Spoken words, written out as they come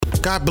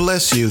God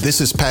bless you. This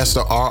is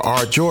Pastor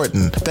R.R.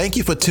 Jordan. Thank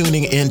you for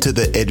tuning into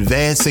the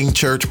Advancing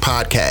Church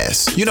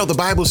podcast. You know, the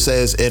Bible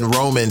says in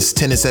Romans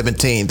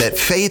 10:17 that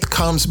faith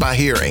comes by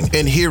hearing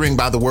and hearing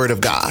by the word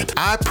of God.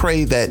 I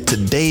pray that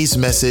today's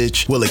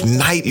message will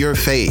ignite your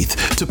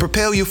faith to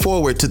propel you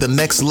forward to the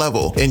next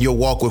level in your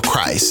walk with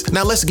Christ.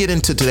 Now let's get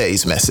into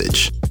today's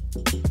message.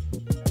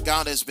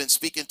 God has been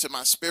speaking to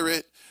my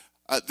spirit.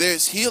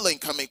 There's healing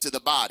coming to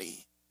the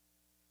body.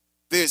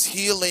 There's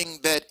healing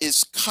that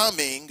is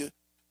coming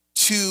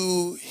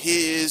to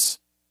his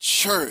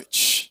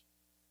church.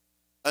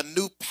 A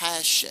new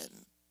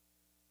passion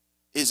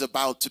is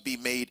about to be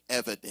made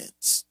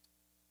evident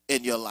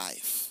in your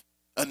life.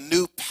 A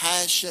new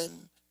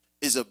passion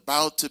is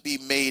about to be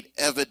made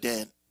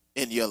evident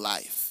in your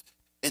life.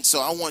 And so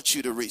I want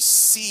you to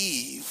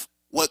receive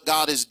what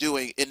God is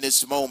doing in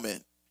this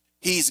moment.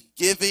 He's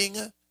giving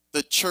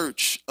the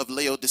church of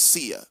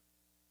Laodicea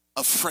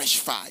a fresh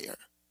fire.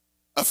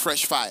 A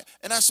fresh fire.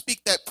 And I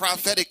speak that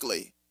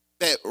prophetically,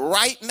 that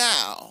right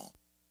now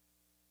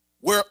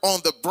we're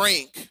on the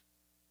brink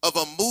of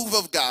a move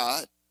of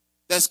God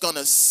that's going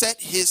to set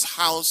his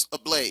house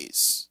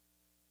ablaze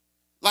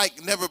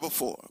like never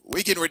before.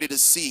 We're getting ready to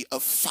see a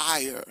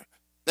fire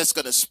that's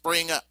going to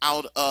spring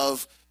out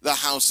of the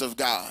house of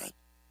God,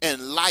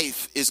 and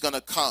life is going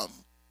to come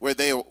where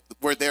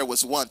there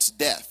was once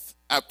death.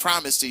 I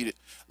promise you,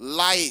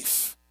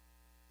 life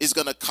is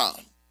going to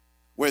come.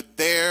 Where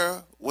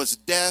there was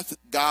death,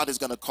 God is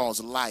going to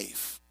cause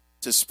life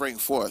to spring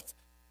forth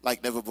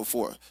like never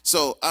before.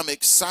 So I'm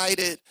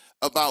excited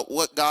about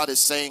what God is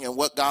saying and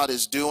what God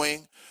is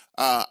doing.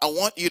 I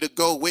want you to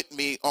go with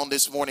me on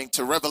this morning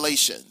to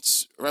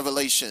Revelations.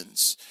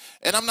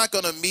 And I'm not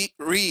going to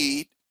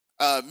read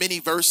many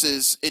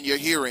verses in your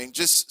hearing,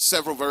 just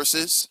several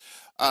verses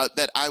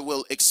that I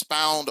will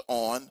expound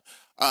on.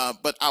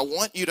 But I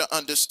want you to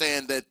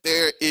understand that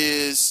there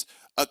is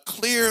a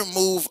clear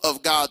move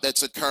of God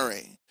that's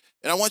occurring.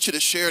 And I want you to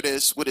share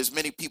this with as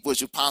many people as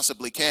you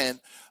possibly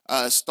can.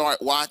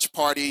 Start watch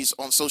parties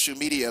on social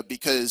media,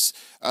 because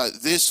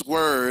this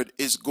word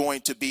is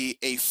going to be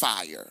a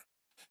fire.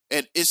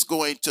 And it's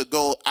going to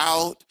go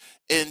out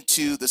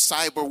into the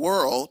cyber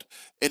world,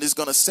 and it's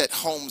going to set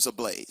homes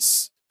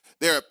ablaze.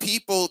 There are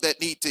people that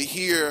need to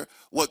hear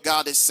what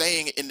God is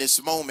saying in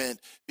this moment,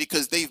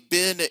 because they've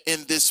been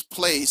in this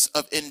place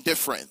of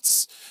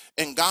indifference.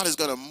 And God is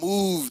going to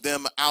move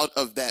them out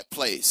of that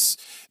place.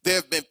 There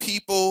have been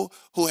people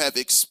who have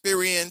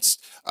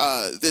experienced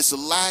this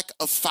lack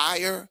of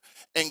fire,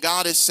 and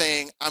God is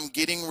saying, I'm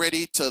getting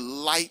ready to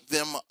light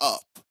them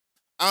up.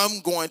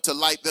 I'm going to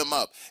light them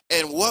up.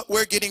 And what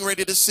we're getting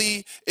ready to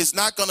see is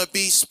not going to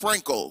be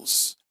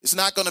sprinkles. It's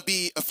not going to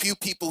be a few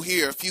people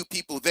here, a few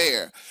people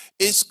there.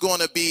 It's going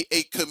to be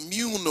a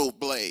communal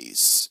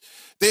blaze.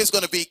 There's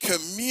going to be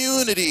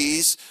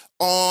communities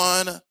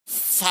on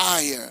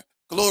fire.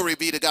 Glory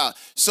be to God.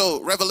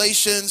 So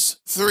Revelations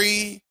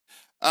 3,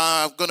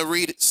 I'm going to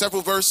read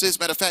several verses.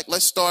 Matter of fact,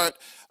 let's start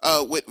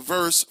with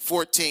verse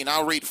 14.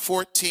 I'll read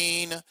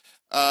 14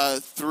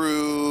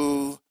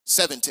 through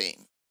 17.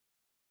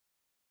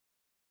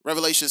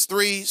 Revelations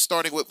 3,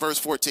 starting with verse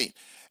 14.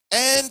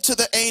 And to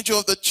the angel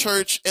of the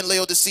church in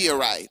Laodicea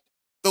write,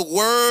 the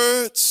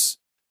words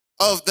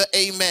of the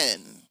Amen,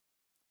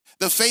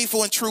 the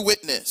faithful and true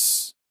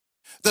witness,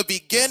 the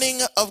beginning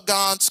of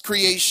God's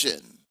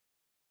creation.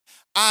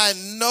 I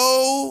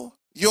know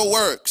your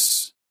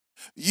works.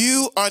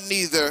 You are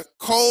neither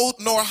cold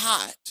nor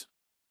hot.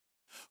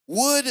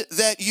 Would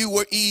that you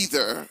were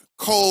either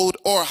cold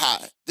or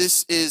hot.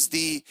 This is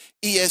the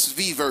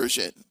ESV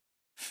version.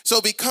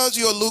 So because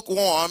you're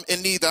lukewarm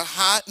and neither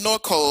hot nor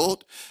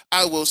cold,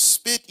 I will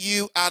spit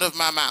you out of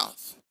my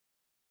mouth.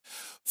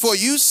 For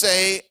you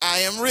say, I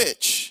am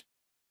rich.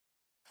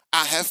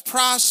 I have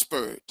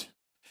prospered,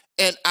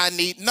 and I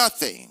need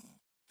nothing,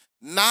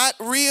 not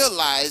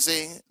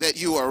realizing that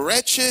you are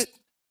wretched,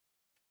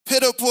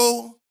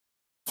 pitiable,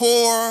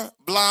 poor,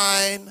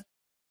 blind,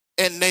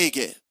 and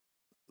naked.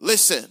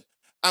 Listen,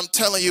 I'm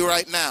telling you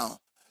right now,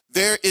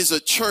 there is a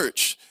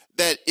church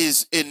that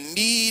is in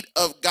need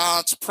of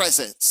God's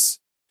presence,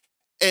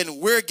 and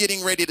we're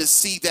getting ready to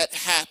see that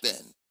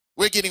happen.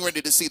 We're getting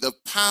ready to see the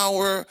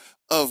power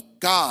of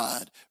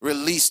God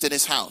released in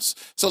his house.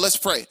 So let's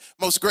pray.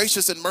 Most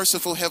gracious and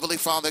merciful Heavenly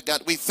Father,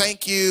 God, we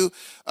thank you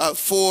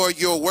for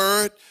your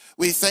word.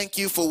 We thank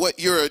you for what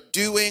you're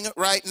doing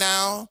right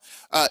now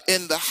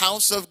in the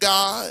house of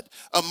God,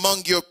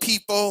 among your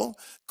people.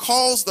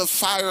 Cause the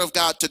fire of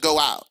God to go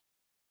out.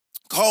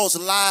 Cause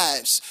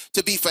lives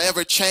to be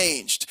forever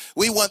changed.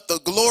 We want the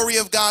glory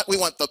of God. We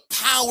want the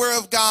power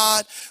of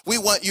God. We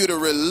want you to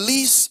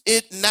release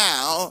it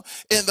now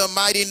in the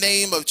mighty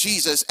name of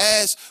Jesus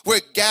as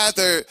we're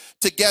gathered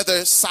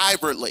together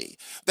cyberly.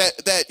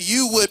 That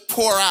you would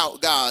pour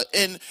out, God,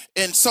 in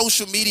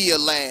social media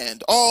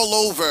land, all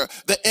over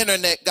the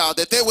internet, God,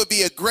 that there would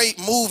be a great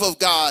move of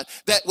God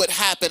that would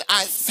happen.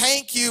 I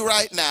thank you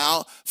right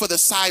now for the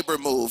cyber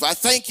move. I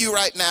thank you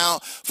right now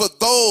for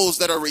those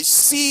that are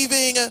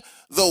receiving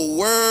the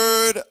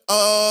word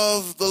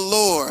of the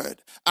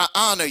Lord. I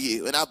honor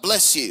you and I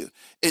bless you.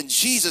 In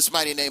Jesus'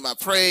 mighty name I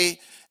pray.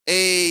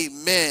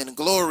 Amen.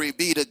 Glory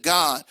be to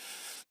God.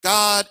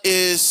 God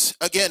is,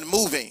 again,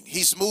 moving.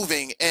 He's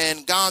moving.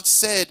 And God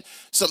said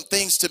some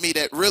things to me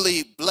that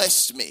really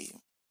blessed me.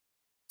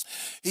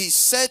 He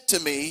said to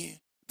me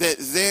that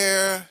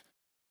there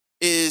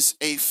is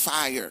a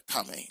fire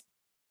coming.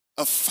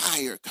 A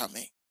fire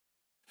coming.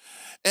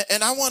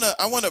 And I want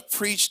to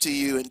preach to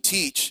you and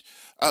teach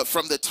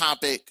from the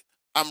topic,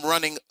 I'm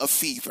running a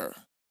fever.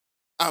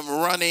 I'm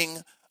running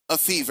a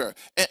fever.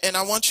 And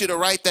I want you to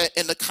write that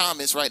in the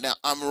comments right now.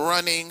 I'm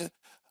running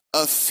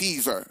a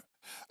fever.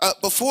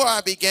 Before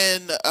I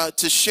begin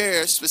to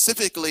share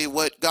specifically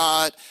what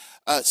God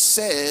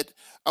said,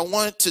 I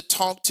want to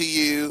talk to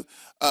you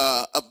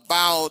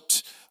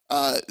about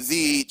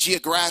the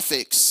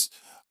geographics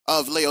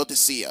of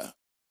Laodicea,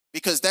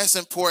 because that's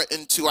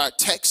important to our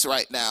text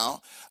right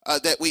now,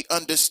 that we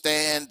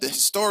understand the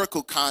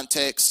historical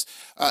context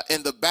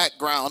and the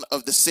background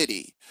of the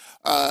city.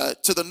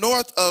 To the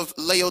north of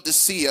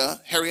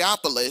Laodicea,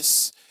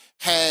 Hierapolis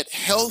had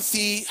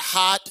healthy,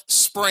 hot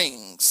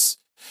springs.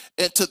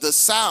 And to the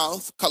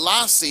south,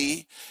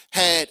 Colossae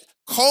had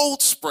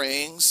cold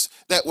springs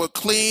that were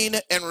clean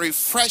and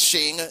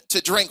refreshing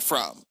to drink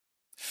from.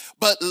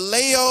 But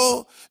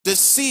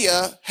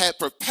Laodicea had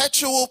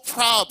perpetual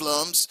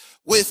problems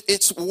with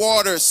its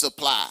water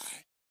supply.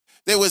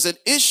 There was an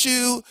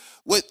issue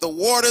with the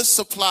water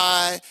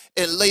supply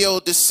in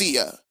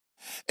Laodicea.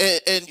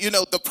 And you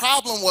know, the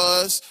problem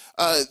was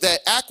that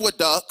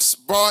aqueducts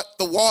brought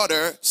the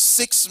water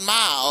 6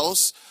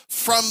 miles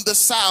from the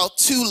south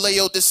to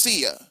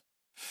Laodicea.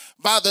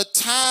 By the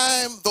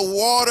time the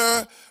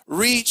water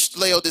reached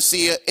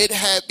Laodicea, it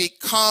had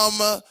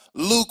become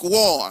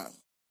lukewarm.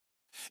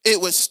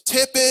 It was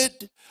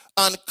tepid,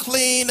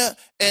 unclean,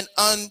 and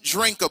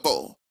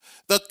undrinkable.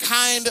 The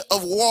kind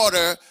of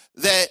water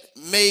that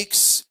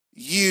makes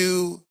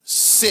you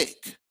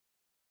sick.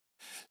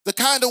 The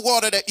kind of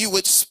water that you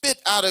would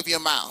spit out of your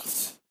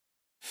mouth.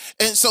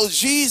 And so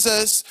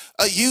Jesus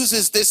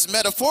uses this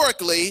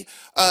metaphorically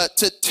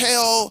to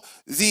tell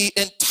the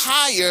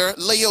entire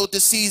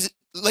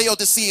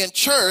Laodicean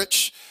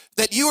church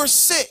that you are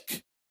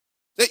sick.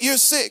 That you're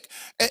sick.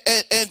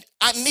 And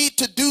I need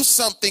to do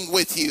something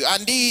with you. I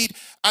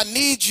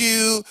need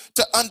you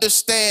to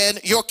understand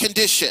your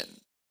condition.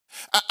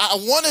 I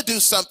want to do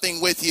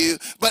something with you,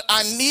 but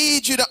I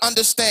need you to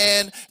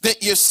understand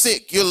that you're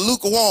sick. You're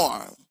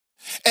lukewarm.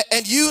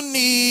 And you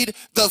need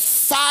the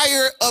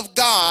fire of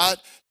God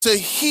to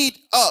heat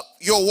up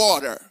your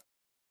water.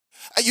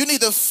 You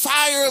need the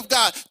fire of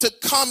God to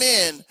come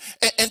in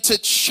and to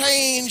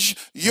change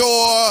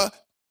your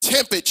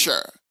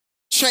temperature.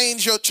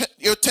 Change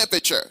your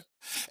temperature.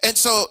 And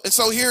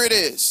so here it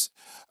is.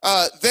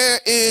 There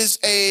is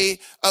a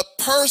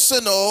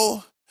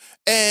personal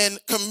and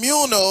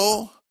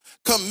communal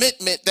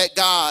commitment that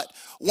God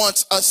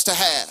wants us to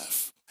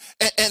have.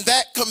 And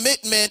that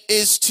commitment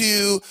is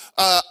to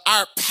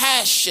our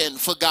passion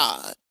for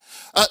God.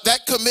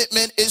 That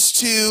commitment is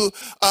to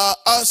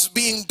us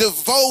being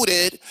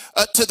devoted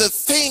to the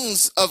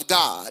things of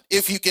God,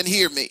 if you can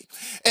hear me.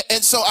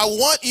 And so I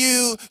want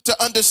you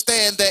to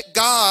understand that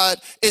God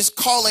is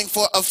calling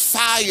for a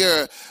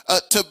fire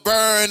to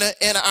burn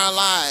in our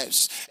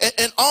lives.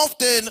 And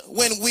often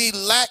when we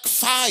lack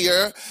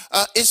fire,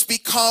 it's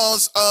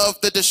because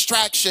of the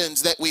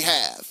distractions that we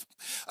have.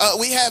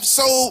 We have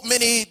so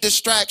many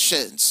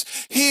distractions.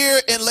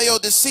 Here in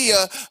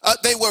Laodicea,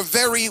 they were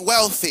very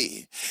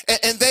wealthy,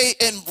 and they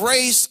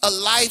embraced a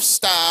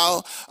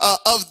lifestyle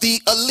of the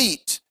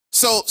elite.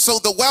 So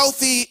the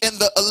wealthy and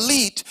the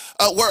elite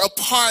were a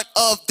part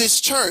of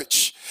this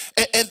church.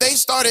 And they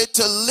started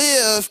to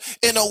live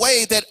in a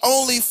way that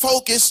only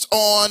focused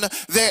on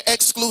their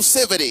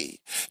exclusivity.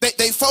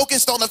 They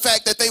focused on the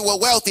fact that they were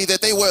wealthy,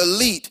 that they were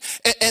elite,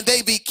 and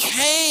they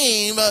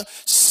became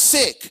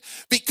sick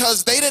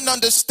because they didn't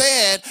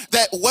understand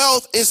that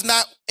wealth is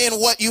not in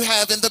what you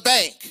have in the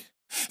bank.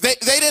 They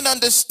didn't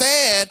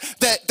understand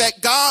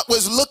that God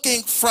was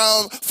looking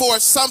for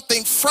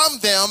something from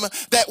them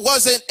that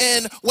wasn't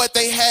in what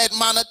they had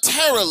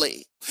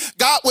monetarily.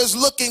 God was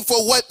looking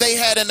for what they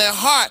had in their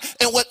heart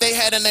and what they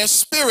had in their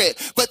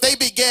spirit, but they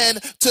began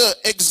to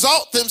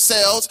exalt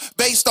themselves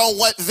based on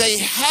what they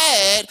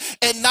had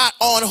and not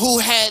on who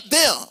had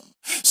them.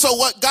 So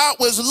what God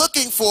was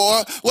looking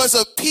for was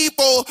a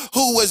people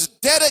who was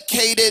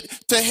dedicated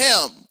to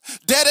him,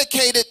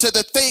 dedicated to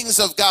the things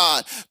of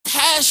God,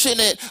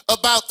 passionate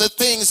about the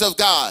things of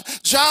God.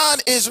 John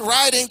is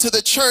writing to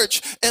the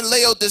church in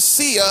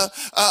Laodicea,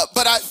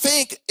 but I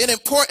think it's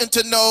important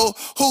to know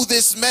who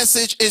this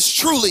message is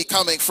truly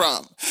coming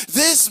from.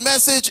 This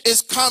message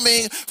is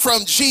coming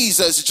from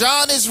Jesus.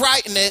 John is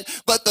writing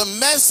it, but the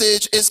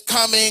message is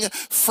coming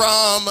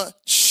from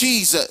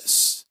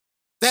Jesus.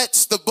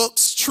 That's the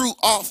book's true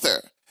author,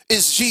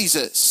 is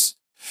Jesus.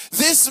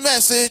 This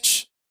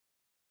message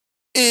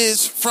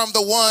is from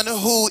the one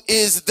who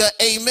is the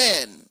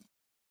Amen.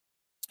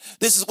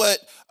 This is what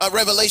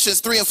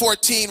Revelations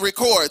 3:14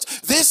 records.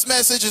 This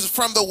message is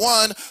from the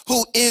one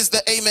who is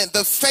the Amen,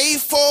 the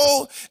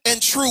faithful and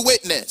true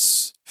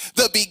witness,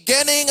 the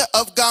beginning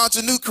of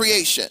God's new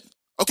creation.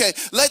 Okay,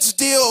 let's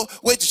deal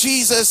with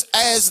Jesus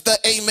as the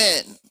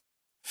Amen.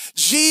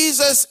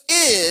 Jesus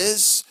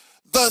is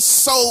the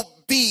so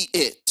be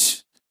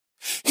it.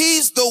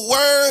 He's the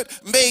Word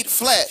made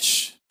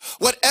flesh.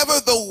 Whatever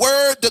the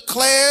Word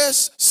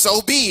declares,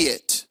 so be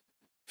it.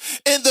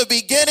 In the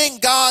beginning,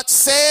 God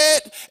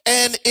said,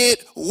 and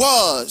it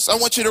was. I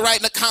want you to write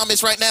in the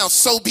comments right now,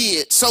 so be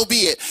it, so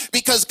be it.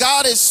 Because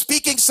God is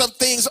speaking some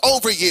things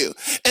over you,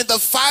 and the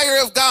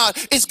fire of God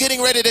is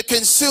getting ready to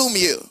consume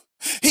you.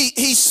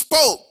 He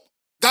spoke,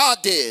 God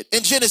did,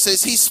 in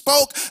Genesis. He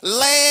spoke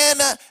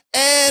land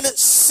and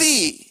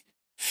sea.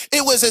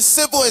 It was as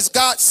simple as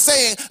God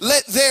saying,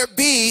 let there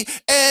be,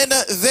 and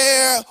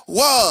there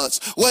was.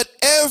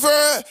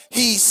 Whatever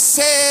he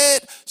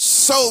said,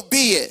 so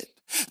be it.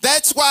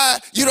 That's why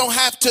you don't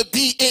have to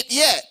be it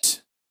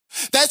yet.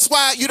 That's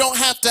why you don't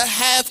have to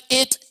have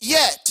it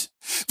yet.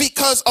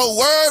 Because a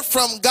word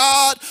from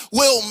God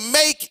will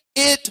make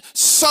it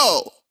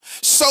so.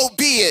 So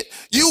be it.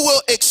 You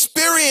will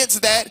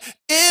experience that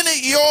in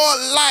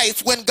your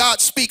life when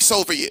God speaks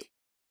over you.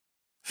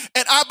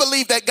 And I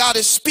believe that God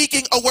is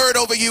speaking a word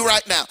over you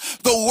right now.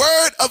 The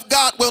word of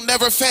God will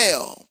never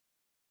fail.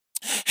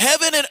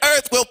 Heaven and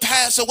earth will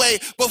pass away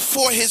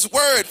before his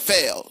word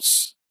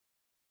fails.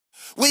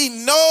 We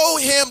know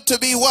him to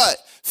be what?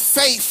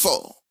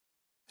 Faithful.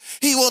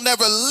 He will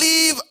never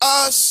leave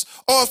us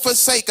or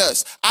forsake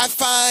us. I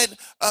find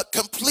a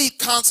complete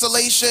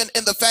consolation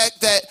in the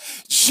fact that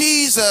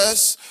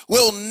Jesus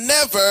will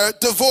never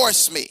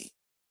divorce me.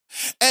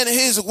 And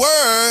his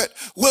word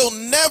will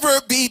never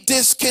be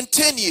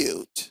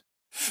discontinued.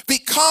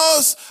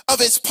 Because of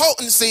its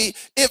potency,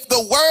 if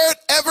the word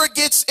ever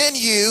gets in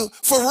you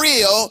for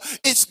real,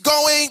 it's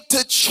going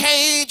to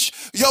change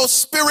your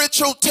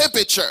spiritual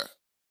temperature.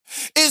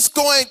 It's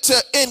going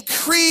to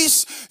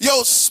increase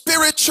your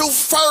spiritual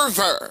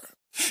fervor.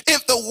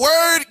 If the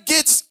word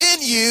gets in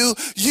you,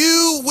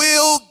 you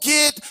will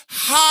get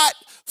hot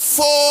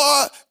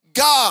for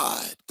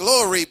God.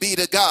 Glory be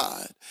to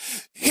God.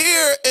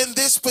 Here in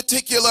this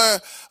particular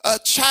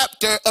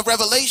chapter of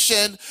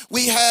Revelation,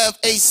 we have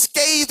a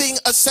scathing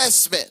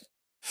assessment.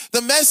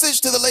 The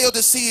message to the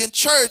Laodicean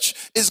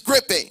church is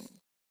gripping.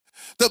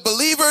 The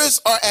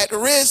believers are at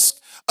risk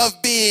of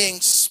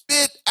being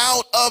spit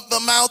out of the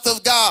mouth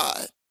of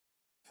God.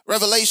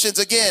 Revelations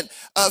again,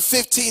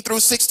 15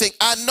 through 16.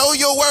 I know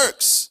your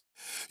works.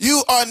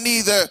 You are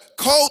neither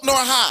cold nor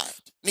hot.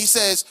 And he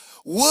says,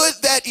 would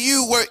that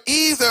you were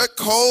either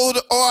cold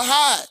or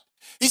hot.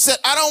 He said,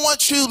 I don't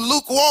want you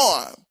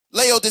lukewarm,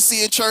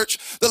 Laodicean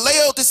church. The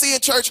Laodicean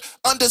church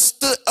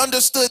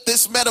understood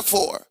this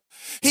metaphor.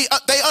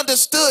 They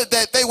understood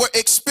that they were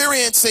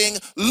experiencing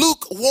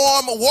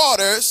lukewarm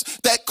waters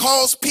that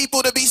caused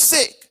people to be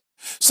sick.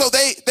 So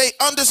they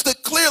understood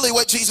clearly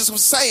what Jesus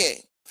was saying.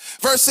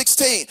 Verse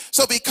 16,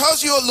 so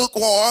because you are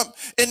lukewarm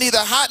and neither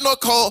hot nor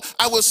cold,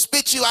 I will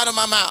spit you out of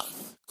my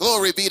mouth.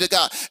 Glory be to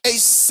God. A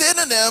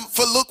synonym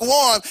for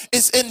lukewarm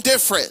is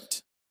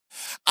indifferent.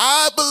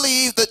 I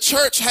believe the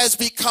church has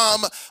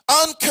become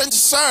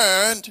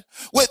unconcerned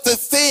with the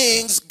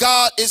things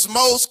God is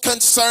most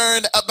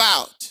concerned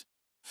about.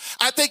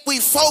 I think we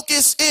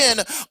focus in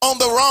on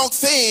the wrong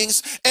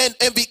things, and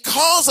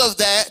because of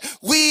that,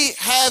 we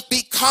have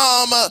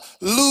become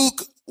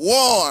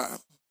lukewarm.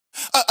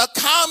 A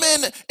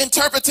common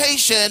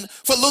interpretation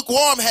for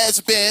lukewarm has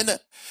been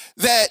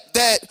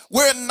that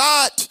we're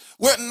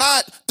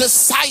not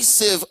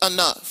decisive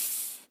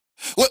enough.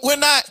 We're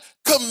not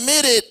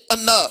committed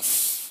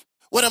enough.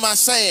 What am I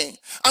saying?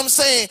 I'm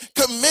saying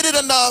committed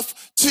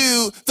enough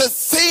to the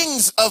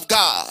things of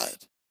God.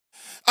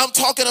 I'm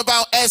talking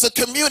about as a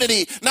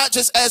community, not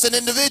just as an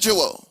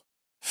individual.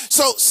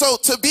 So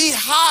to be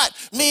hot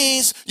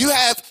means you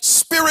have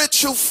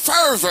spiritual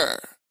fervor.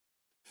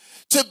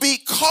 To be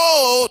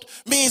cold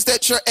means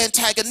that you're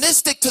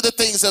antagonistic to the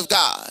things of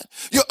God.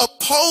 You're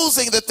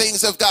opposing the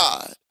things of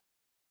God.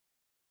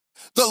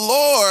 The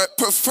Lord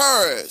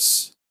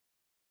prefers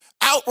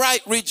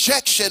outright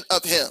rejection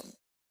of him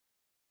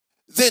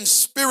than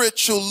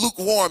spiritual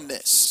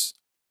lukewarmness.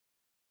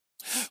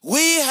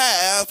 We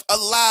have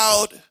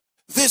allowed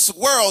this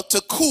world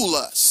to cool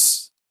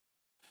us.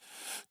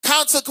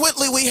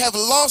 Consequently, we have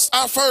lost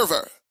our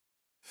fervor.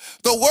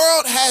 The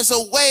world has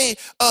a way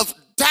of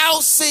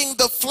dousing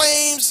the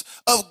flames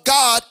of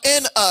God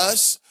in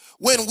us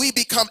when we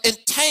become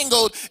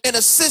entangled in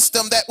a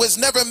system that was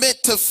never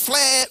meant to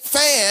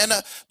fan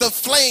the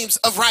flames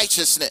of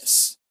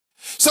righteousness.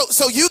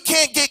 So you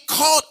can't get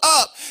caught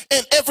up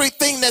in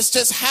everything that's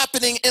just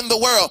happening in the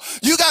world.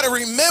 You got to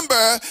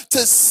remember to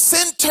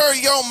center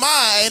your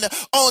mind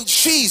on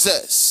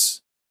Jesus.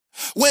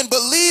 When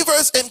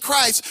believers in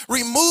Christ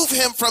remove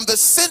him from the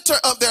center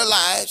of their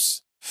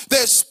lives,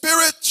 their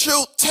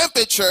spiritual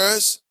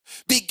temperatures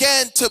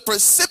began to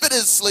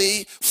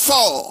precipitously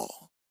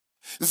fall.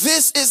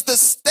 This is the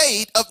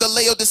state of the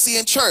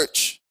Laodicean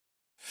church.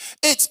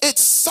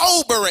 It's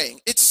sobering.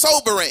 It's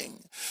sobering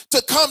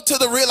to come to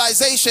the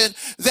realization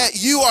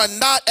that you are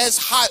not as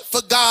hot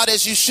for God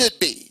as you should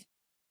be.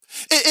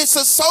 It's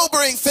a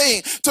sobering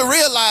thing to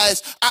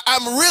realize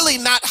I'm really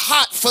not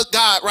hot for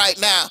God right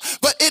now,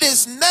 but it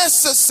is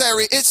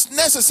necessary. It's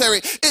necessary.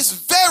 It's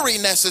very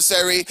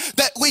necessary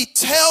that we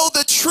tell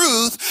the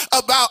truth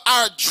about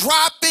our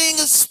dropping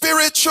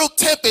spiritual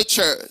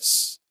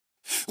temperatures.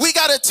 We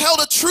got to tell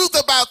the truth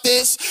about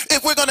this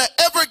if we're going to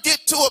ever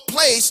get to a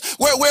place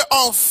where we're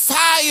on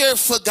fire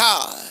for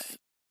God.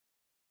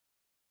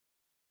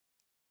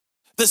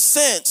 The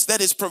sense that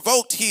is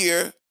provoked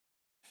here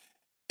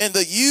in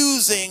the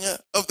using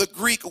of the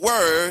Greek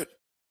word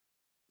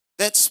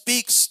that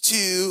speaks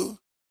to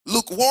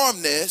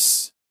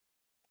lukewarmness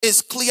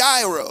is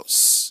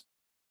kleiros,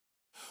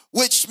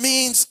 which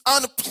means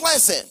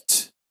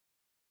unpleasant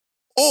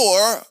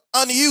or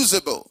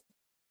unusable.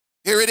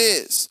 Here it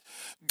is.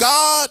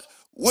 God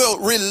will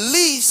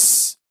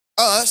release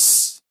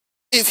us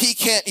if he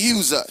can't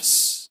use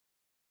us.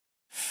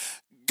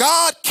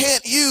 God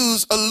can't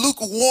use a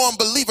lukewarm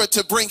believer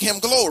to bring him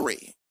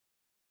glory.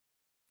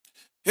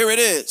 Here it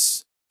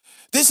is.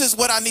 This is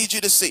what I need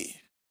you to see.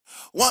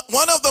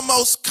 One of the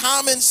most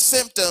common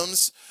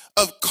symptoms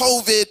of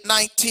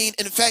COVID-19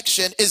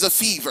 infection is a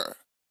fever.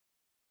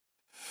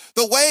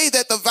 The way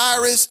that the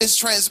virus is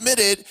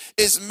transmitted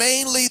is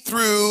mainly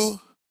through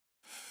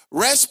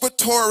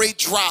respiratory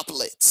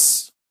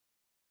droplets.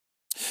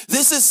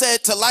 This is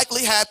said to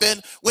likely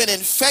happen when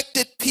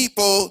infected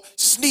people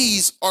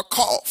sneeze or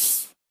cough.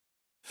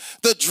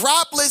 The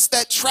droplets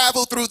that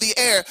travel through the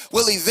air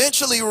will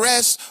eventually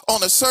rest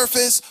on a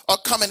surface or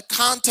come in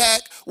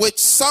contact with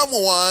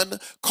someone,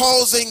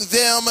 causing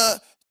them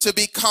to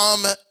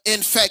become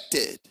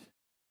infected.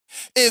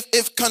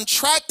 If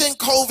contracting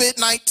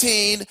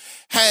COVID-19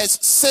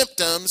 has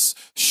symptoms,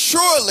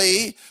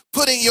 surely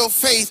putting your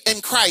faith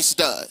in Christ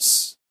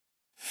does.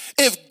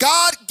 If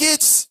God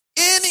gets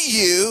in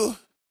you,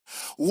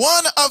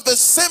 one of the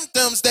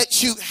symptoms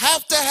that you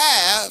have to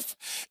have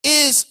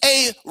is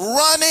a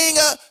running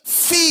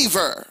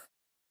fever.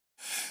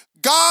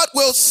 God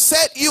will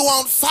set you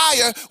on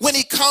fire when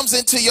he comes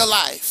into your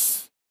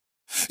life.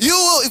 You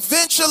will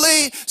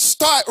eventually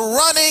start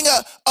running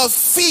a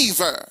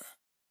fever.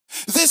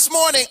 This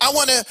morning, I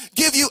want to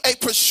give you a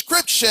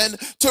prescription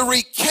to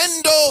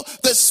rekindle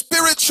the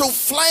spiritual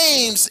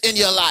flames in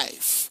your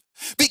life.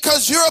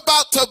 Because you're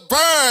about to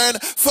burn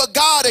for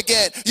God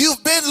again.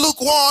 You've been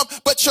lukewarm,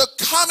 but you're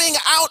coming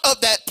out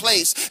of that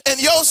place. And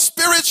your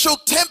spiritual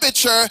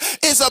temperature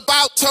is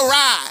about to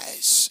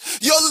rise.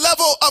 Your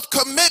level of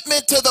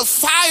commitment to the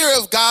fire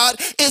of God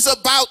is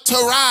about to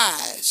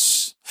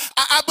rise.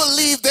 I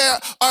believe there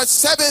are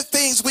 7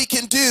 things we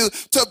can do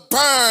to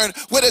burn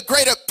with a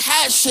greater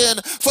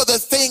passion for the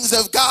things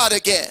of God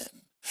again.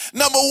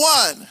 Number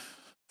 1.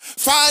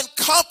 Find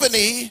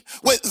company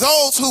with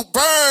those who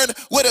burn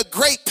with a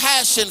great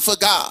passion for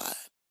God.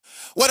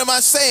 What am I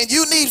saying?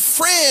 You need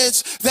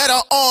friends that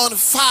are on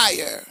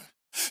fire.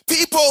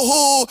 People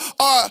who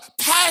are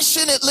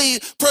passionately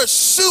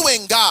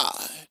pursuing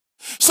God.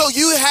 So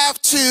you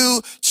have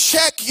to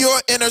check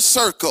your inner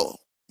circle.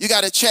 You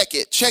got to check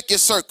it. Check your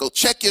circle.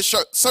 Check your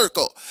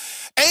circle.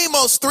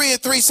 Amos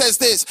 3:3 says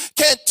this: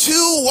 can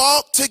 2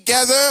 walk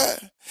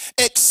together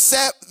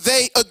except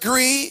they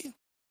agree?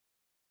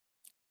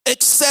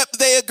 Except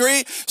they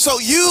agree. So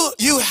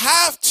you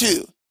have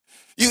to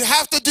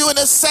do an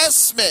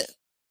assessment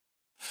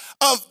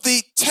of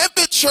the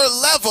temperature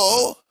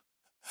level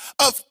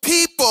of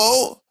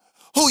people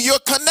who you're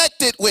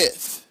connected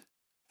with.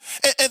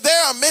 And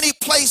there are many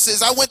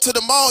places. I went to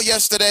the mall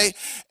yesterday,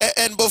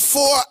 and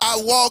before I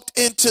walked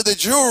into the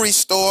jewelry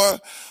store,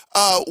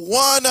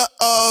 one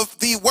of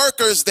the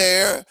workers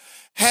there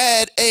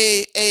had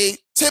a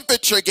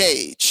temperature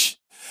gauge.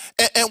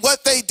 And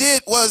what they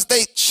did was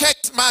they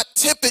checked my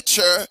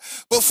temperature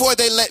before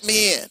they let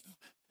me in.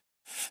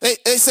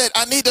 They said,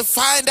 I need to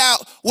find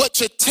out what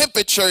your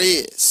temperature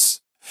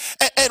is.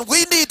 And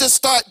we need to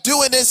start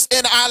doing this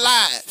in our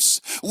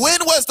lives. When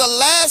was the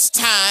last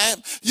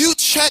time you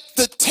checked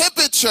the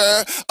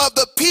temperature of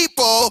the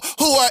people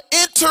who are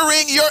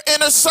entering your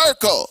inner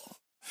circle?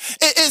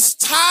 It is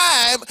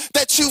time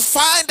that you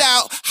find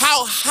out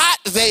how hot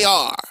they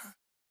are.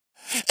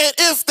 And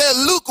if they're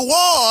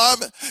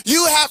lukewarm,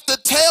 you have to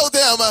tell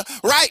them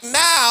right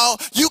now,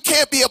 you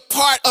can't be a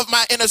part of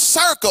my inner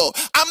circle.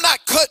 I'm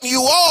not cutting you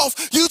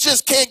off. You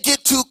just can't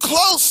get too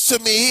close to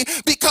me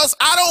because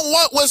I don't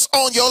want what's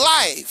on your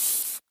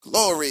life.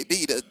 Glory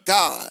be to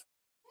God.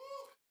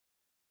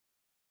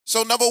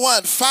 So number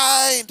 1,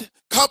 find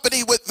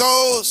company with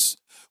those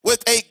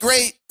with a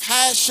great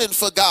passion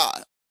for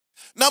God.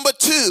 Number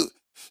 2,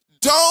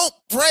 don't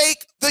break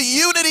the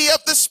unity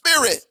of the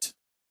Spirit.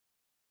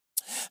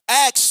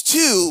 Acts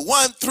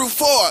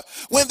 2:1-4.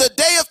 When the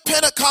day of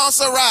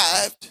Pentecost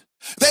arrived,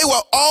 they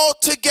were all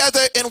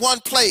together in one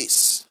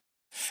place.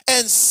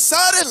 And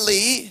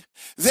suddenly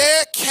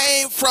there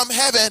came from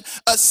heaven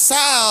a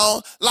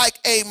sound like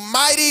a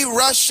mighty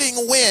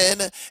rushing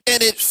wind,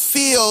 and it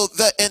filled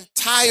the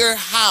entire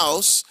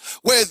house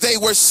where they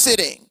were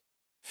sitting.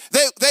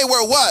 They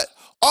were what?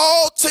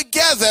 All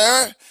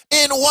together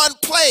in one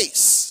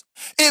place.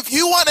 If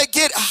you want to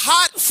get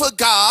hot for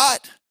God,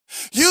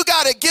 you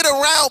got to get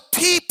around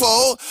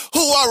people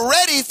who are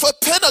ready for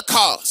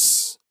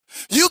Pentecost.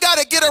 You got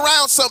to get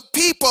around some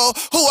people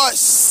who are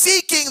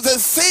seeking the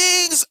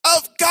things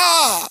of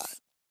God.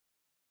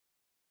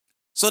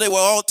 So they were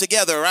all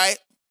together, right?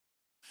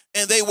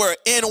 And they were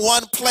in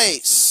one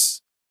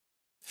place.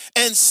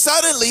 And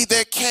suddenly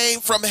there came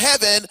from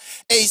heaven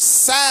a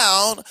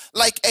sound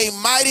like a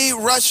mighty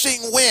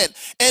rushing wind,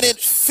 and it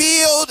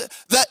filled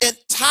the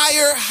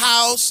entire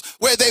house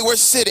where they were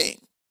sitting.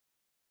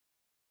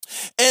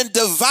 And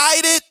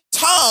divided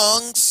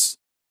tongues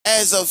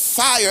as of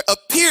fire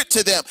appeared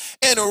to them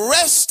and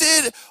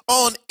rested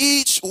on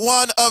each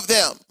one of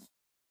them.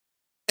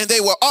 And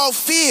they were all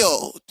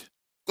filled,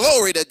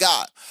 glory to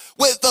God,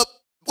 with the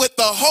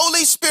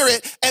Holy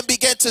Spirit, and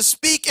began to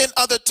speak in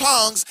other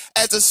tongues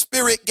as the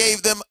Spirit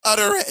gave them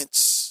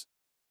utterance.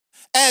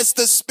 As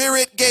the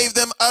Spirit gave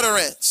them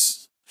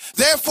utterance.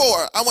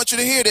 Therefore, I want you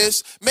to hear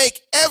this,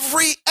 make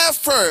every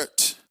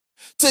effort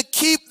to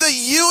keep the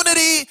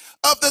unity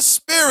of the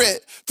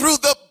Spirit through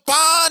the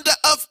bond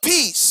of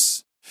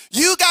peace.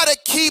 You got to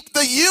keep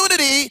the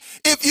unity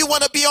if you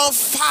want to be on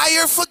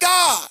fire for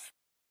God.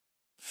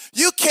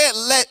 You can't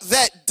let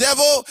that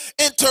devil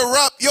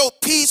interrupt your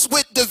peace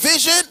with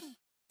division,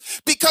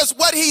 because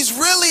what he's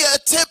really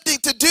attempting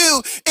to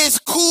do is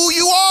cool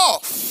you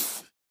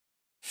off.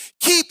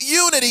 Keep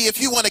unity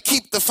if you want to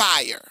keep the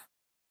fire.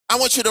 I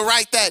want you to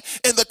write that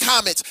in the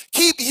comments.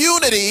 Keep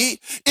unity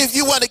if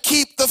you want to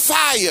keep the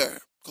fire.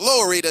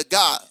 Glory to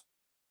God.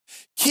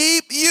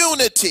 Keep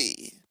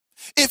unity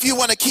if you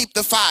want to keep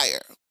the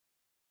fire.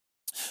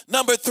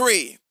 Number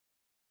 3,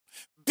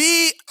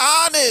 be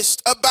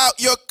honest about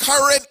your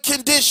current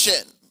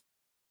condition.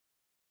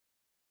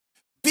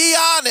 Be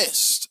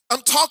honest.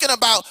 I'm talking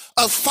about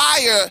a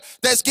fire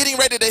that's getting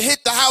ready to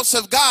hit the house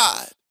of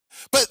God.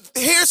 But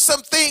here's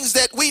some things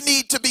that we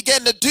need to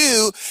begin to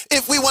do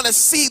if we want to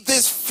see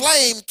this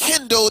flame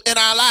kindled in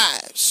our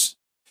lives.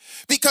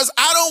 Because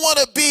I don't want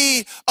to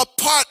be a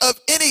part of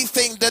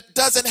anything that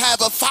doesn't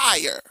have a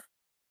fire,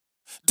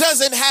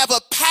 doesn't have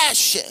a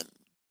passion.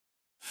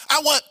 I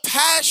want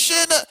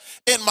passion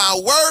in my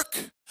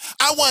work.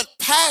 I want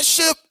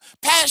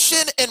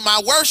passion in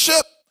my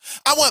worship.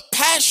 I want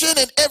passion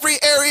in every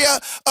area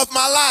of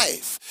my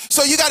life.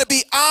 So you got to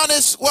be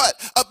honest,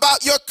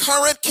 about your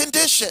current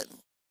condition.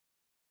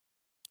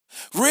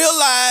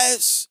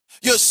 Realize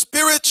your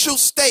spiritual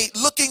state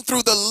looking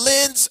through the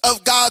lens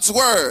of God's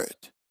word.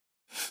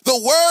 The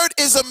word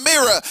is a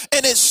mirror,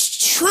 and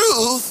its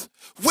truth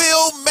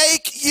will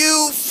make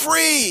you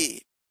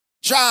free.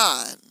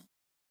 John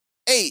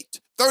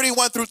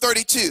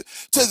 8:31-32.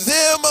 To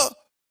them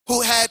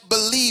who had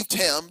believed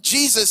him,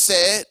 Jesus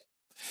said,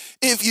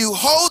 if you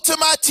hold to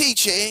my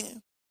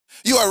teaching,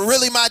 you are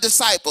really my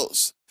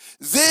disciples.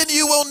 Then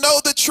you will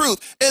know the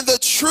truth, and the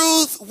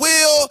truth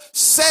will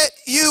set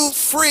you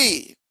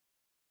free.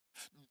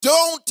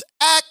 Don't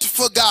act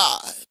for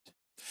God.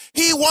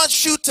 He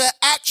wants you to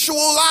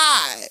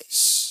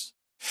actualize.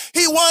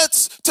 He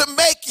wants to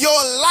make your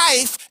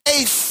life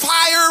a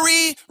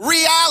fiery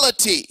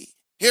reality.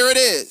 Here it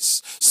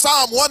is.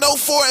 Psalm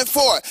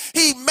 104:4.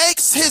 He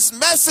makes his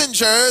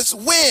messengers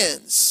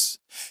winds,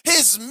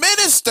 his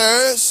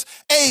ministers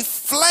a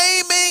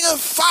flaming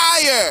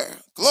fire.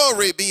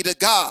 Glory be to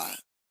God.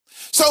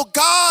 So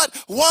God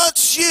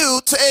wants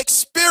you to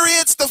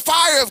experience the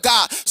fire of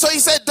God. So he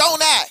said,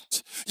 don't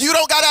act. You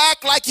don't got to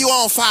act like you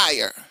on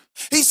fire.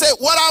 He said,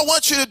 what I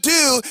want you to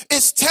do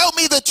is tell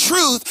me the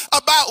truth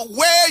about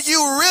where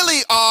you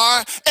really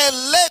are, and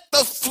let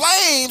the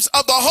flames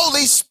of the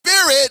Holy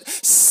Spirit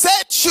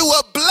set you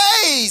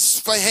ablaze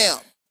for him.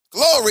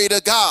 Glory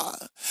to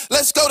God.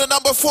 Let's go to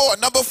number 4.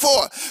 Number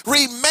 4,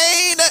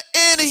 remain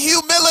in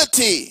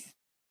humility.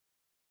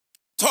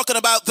 Talking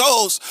about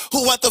those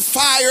who want the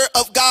fire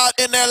of God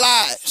in their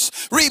lives.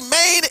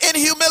 Remain in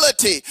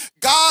humility.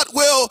 God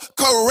will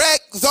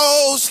correct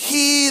those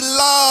he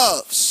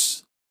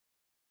loves.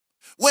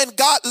 When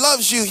God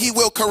loves you, he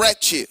will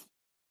correct you.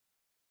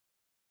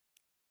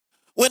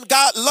 When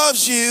God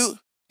loves you,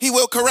 he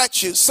will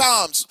correct you.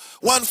 Psalms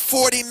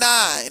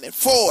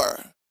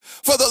 149:4.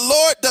 For the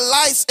Lord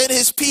delights in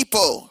his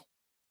people.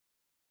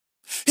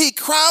 He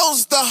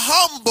crowns the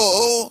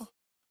humble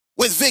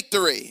with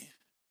victory.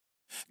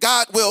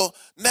 God will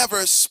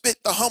never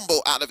spit the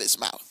humble out of his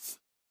mouth.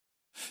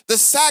 The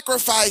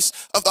sacrifice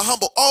of the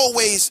humble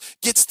always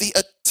gets the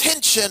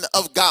attention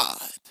of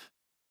God.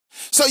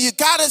 So you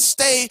got to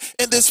stay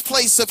in this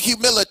place of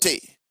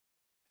humility.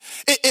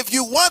 If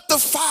you want the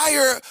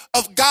fire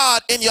of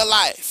God in your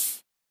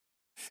life,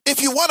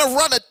 if you want to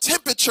run a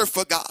temperature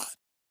for God,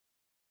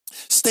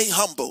 stay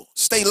humble,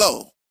 stay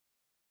low.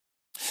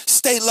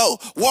 Stay low,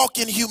 walk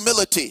in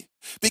humility.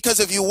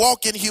 Because if you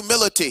walk in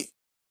humility,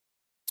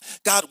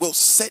 God will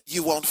set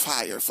you on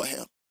fire for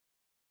him.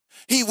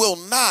 He will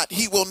not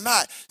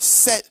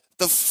set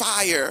the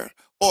fire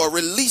or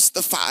release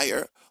the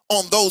fire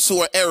on those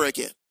who are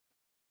arrogant.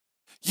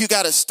 You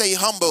got to stay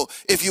humble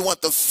if you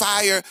want the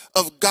fire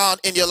of God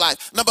in your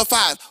life. Number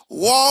 5,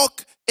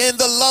 walk in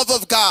the love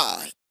of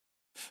God.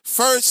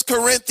 1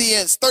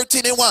 Corinthians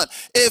 13:1.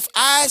 If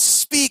I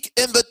speak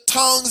in the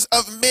tongues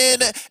of men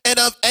and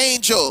of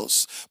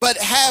angels, but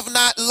have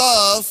not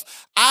love,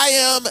 I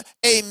am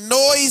a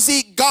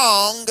noisy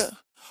gong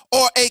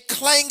or a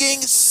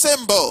clanging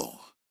cymbal.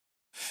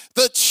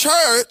 The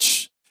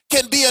church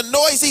can be a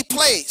noisy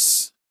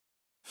place,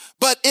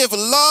 but if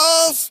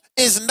love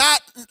is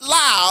not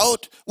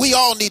loud, we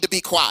all need to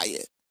be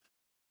quiet.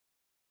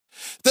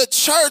 The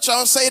church,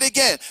 I'll say it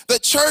again, the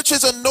church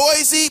is a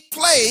noisy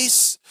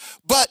place,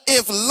 but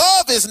if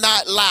love is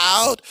not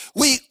loud,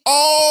 we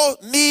all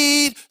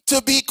need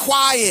to be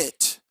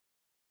quiet.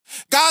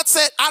 God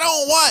said, I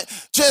don't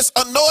want just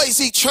a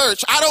noisy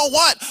church. I don't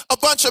want a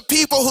bunch of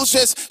people who's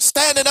just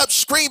standing up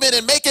screaming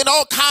and making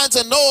all kinds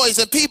of noise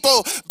and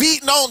people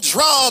beating on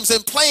drums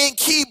and playing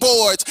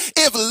keyboards.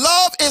 If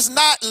love is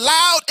not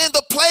loud in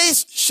the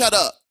place, shut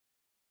up.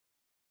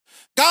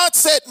 God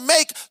said,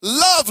 make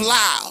love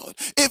loud.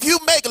 If you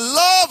make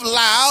love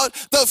loud,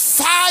 the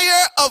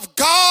fire of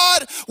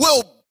God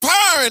will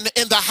burn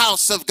in the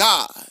house of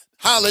God.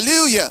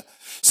 Hallelujah.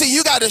 See,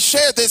 you got to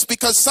share this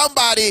because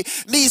somebody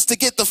needs to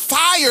get the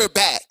fire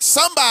back.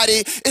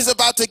 Somebody is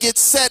about to get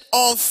set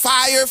on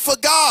fire for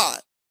God.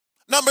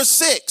 Number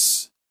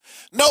 6,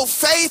 no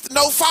faith,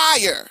 no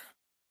fire.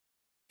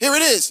 Here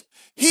it is.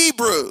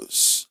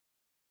 Hebrews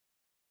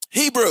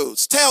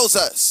tells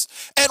us,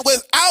 and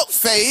without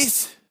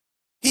faith,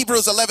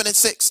 Hebrews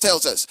 11:6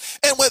 tells us,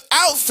 and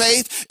without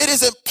faith, it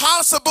is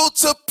impossible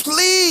to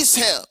please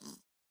him.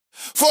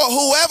 For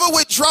whoever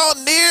would draw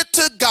near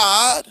to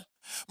God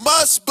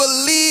must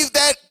believe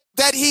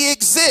that he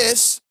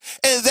exists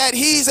and that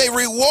he's a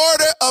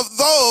rewarder of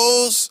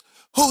those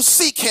who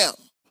seek him.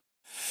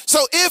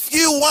 So if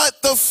you want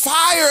the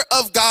fire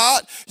of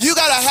God, you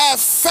got to have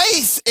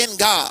faith in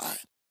God.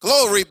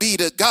 Glory be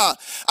to God.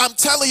 I'm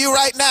telling you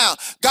right now,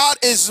 God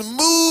is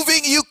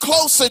moving you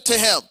closer to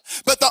him.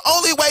 But the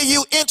only way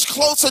you inch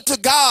closer to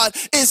God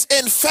is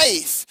in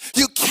faith.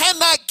 You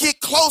cannot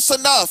get close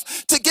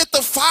enough to get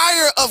the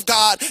fire of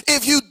God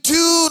if you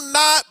do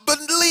not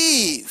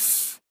believe.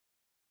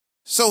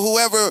 So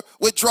whoever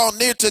would draw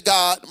near to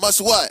God must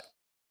what?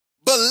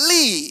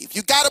 Believe.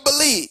 You got to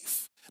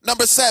believe.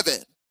 Number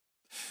 7,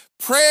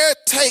 prayer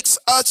takes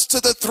us to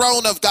the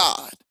throne of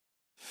God.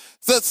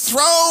 The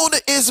throne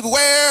is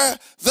where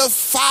the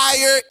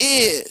fire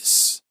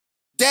is.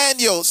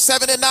 Daniel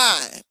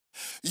 7:9.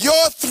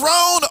 Your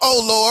throne,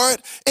 O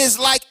Lord, is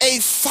like a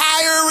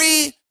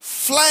fiery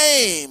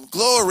flame.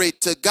 Glory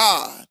to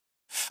God.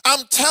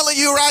 I'm telling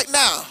you right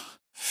now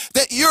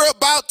that you're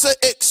about to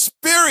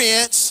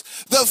experience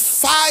the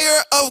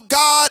fire of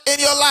God in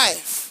your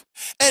life.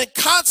 And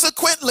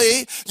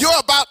consequently, you're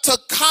about to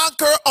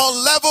conquer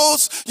on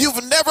levels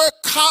you've never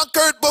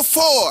conquered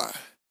before.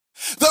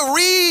 The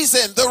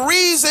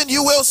reason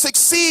you will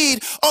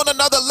succeed on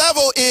another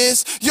level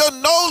is you're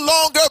no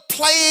longer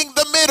playing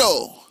the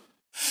middle.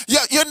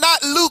 You're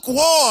not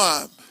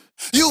lukewarm.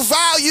 You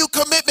value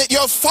commitment.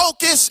 You're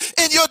focused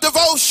in your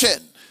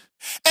devotion.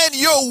 And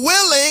you're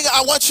willing,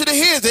 I want you to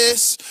hear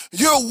this,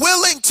 you're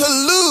willing to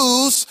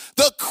lose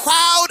the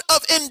crowd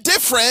of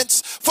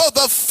indifference for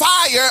the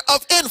fire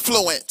of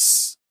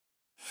influence.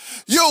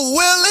 You're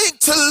willing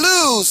to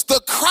lose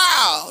the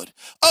crowd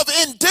of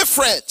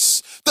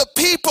indifference, the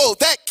people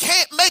that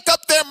can't make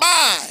up their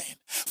mind,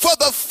 for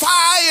the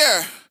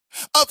fire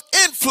of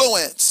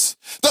influence.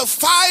 The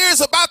fire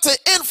is about to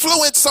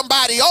influence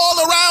somebody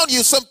all around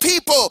you. Some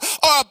people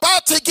are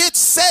about to get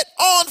set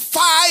on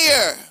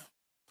fire.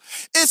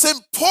 It's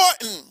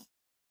important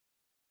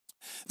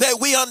that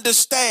we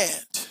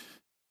understand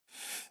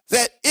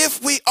that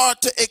if we are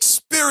to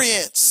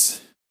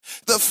experience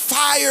the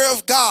fire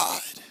of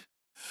God,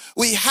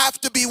 we have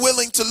to be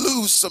willing to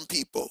lose some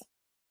people.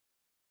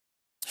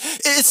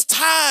 It's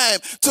time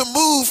to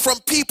move from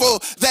people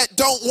that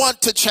don't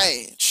want to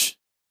change.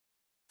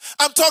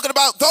 I'm talking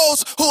about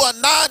those who are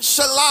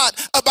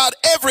nonchalant about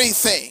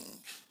everything.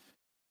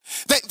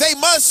 They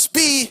must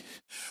be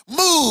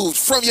moved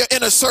from your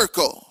inner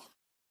circle.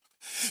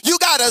 You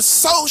got to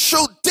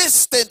social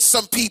distance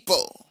some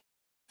people.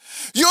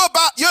 You're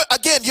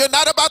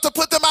not about to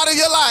put them out of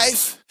your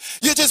life.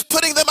 You're just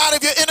putting them out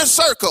of your inner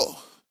circle.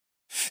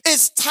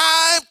 It's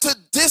time to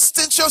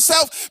distance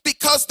yourself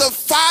because the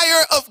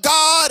fire of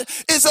God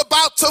is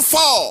about to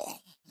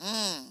fall.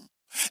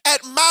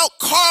 At Mount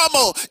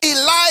Carmel,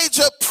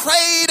 Elijah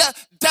prayed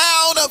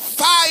down a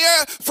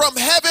fire from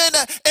heaven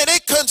and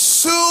it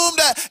consumed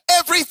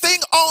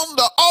everything on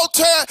the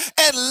altar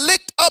and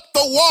licked up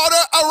the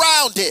water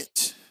around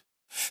it.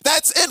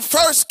 That's in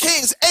 1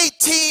 Kings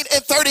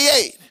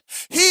 18:38.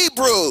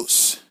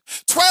 Hebrews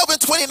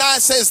 12:29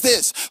 says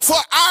this, for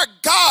our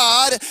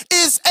God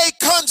is a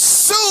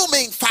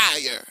consuming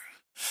fire.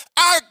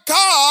 Our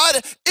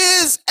God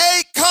is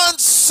a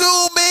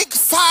consuming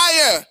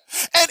fire.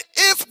 And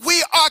if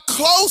we are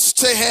close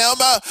to him,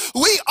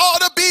 we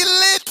ought to be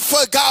lit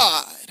for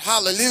God.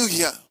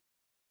 Hallelujah.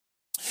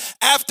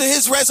 After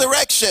his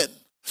resurrection,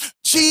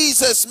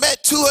 Jesus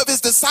met two of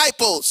his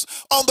disciples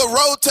on the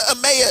road to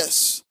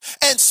Emmaus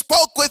and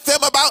spoke with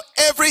them about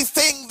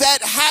everything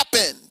that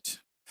happened.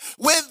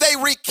 When they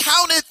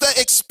recounted the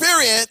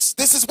experience,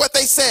 this is what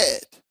they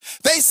said.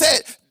 They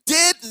said,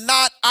 "Did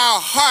not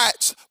our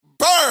hearts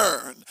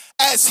burn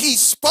as he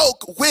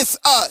spoke with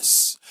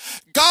us?"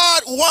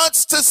 God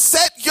wants to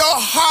set your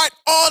heart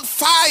on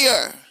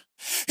fire.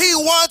 He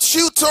wants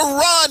you to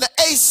run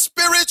a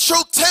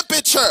spiritual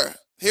temperature.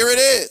 Here it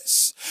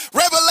is.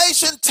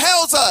 Revelation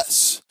tells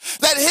us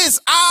that his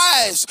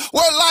eyes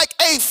were like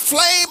a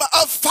flame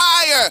of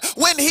fire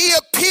when he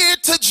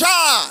appeared to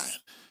John.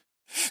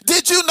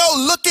 Did you know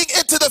looking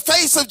into the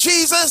face of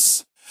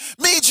Jesus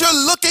means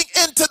you're looking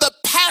into the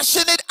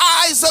passionate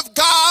eyes of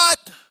God?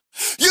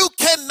 You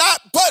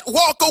cannot but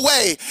walk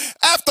away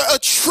after a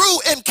true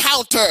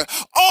encounter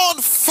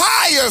on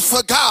fire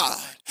for God.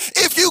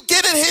 If you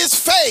get in his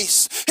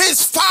face,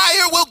 his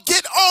fire will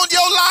get on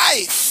your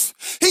life.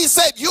 He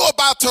said, you're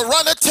about to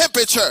run a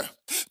temperature.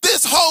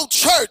 This whole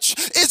church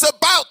is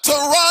about to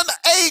run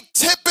a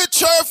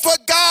temperature for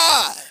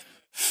God.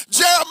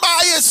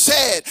 Jeremiah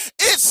said,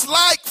 it's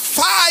like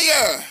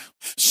fire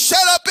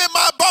shut up in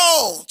my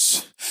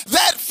bones.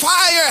 That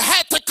fire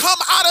had to come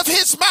out of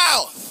his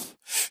mouth.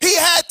 He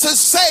had to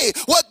say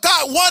what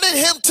God wanted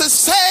him to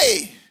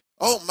say.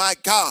 Oh my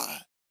God.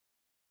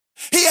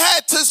 He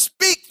had to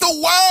speak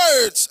the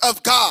words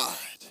of God.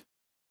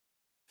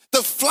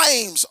 The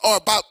flames are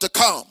about to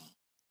come.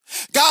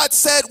 God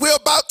said we're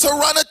about to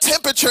run a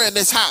temperature in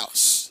this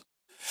house.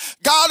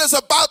 God is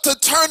about to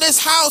turn this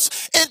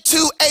house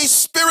into a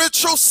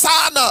spiritual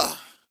sauna.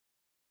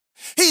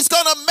 He's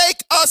going to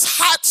make us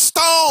hot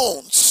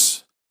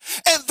stones,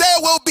 and there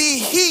will be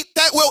heat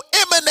that will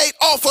emanate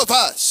off of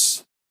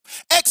us.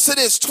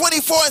 Exodus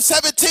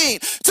 24:17,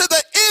 to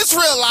the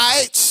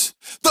Israelites,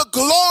 the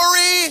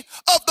glory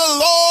of the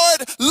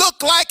Lord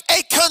looked like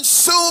a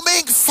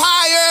consuming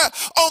fire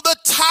on the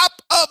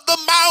top of the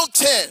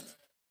mountain.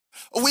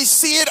 We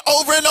see it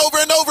over and over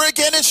and over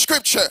again in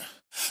scripture.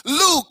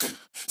 Luke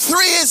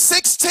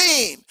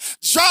 3:16,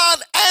 John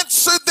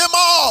answered them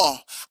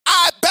all,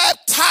 I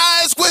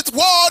baptize with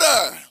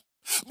water,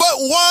 but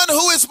one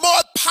who is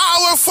more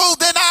powerful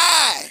than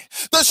I,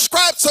 the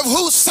straps of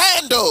whose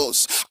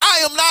sandals I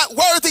am not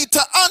worthy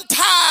to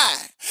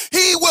untie.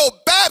 He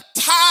will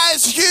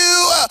baptize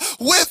you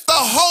with the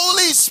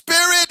Holy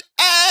Spirit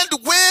and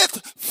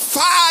with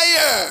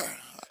fire.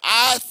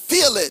 I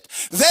feel it.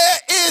 There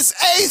is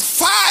a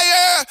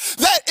fire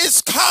that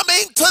is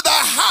coming to the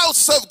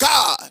house of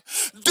God.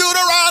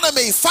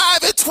 Deuteronomy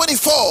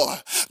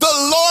 5:24, the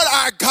Lord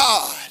our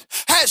God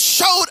has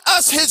showed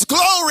us his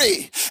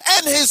glory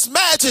and his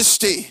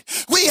majesty.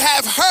 We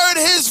have heard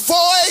his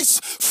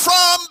voice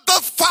from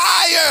the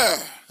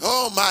fire.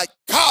 Oh my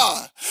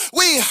God.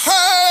 We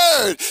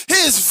heard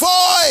his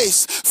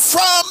voice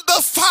from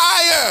the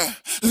fire.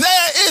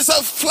 There is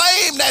a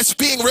flame that's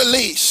being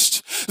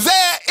released.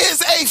 There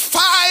is a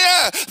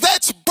fire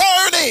that's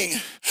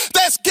burning,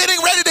 that's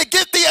getting ready to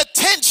get the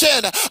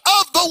attention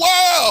of the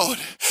world.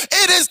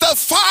 It is the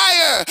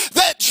fire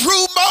that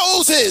drew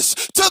Moses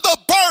to the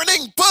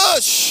burning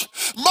bush.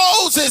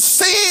 Moses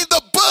seen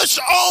the bush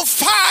on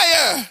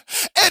fire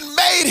and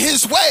made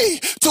his way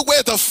to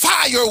where the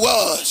fire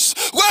was.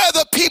 Where are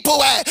the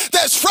people at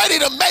that's ready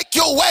to make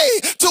your way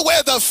to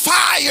where the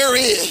fire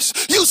is?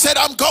 You said,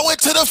 I'm going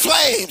to the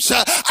flames.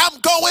 I'm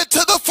going to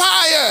the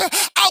fire.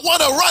 I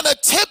want to run a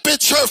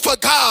temperature for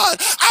God.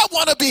 I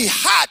want to be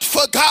hot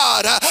for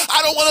God.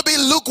 I don't want to be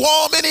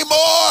lukewarm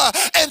anymore.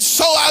 And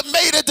so I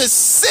made a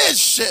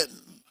decision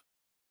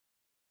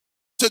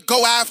to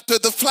go after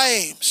the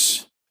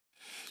flames.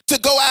 To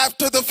go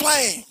after the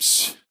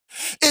flames.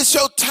 It's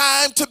your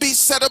time to be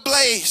set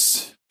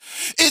ablaze.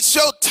 It's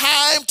your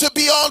time to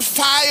be on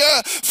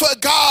fire for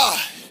God.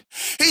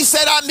 He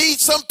said, I need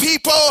some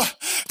people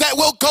that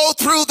will go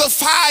through the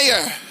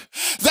fire.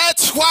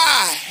 That's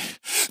why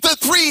the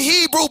 3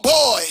 Hebrew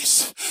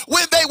boys,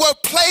 when they were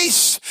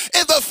placed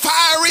in the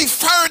fiery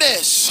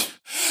furnace,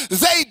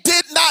 they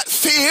did not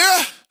fear.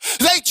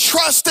 They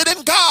trusted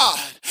in God.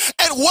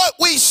 And what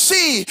we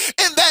see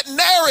in that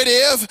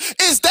narrative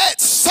is that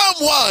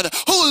someone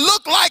who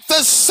looked like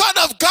the Son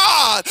of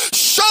God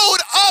showed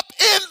up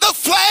in the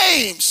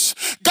flames.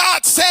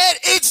 God said,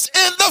 it's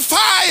in the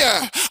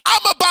fire.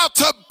 I'm about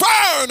to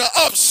burn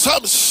up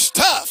some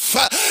stuff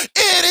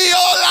in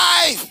your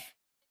life.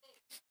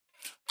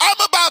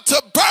 I'm about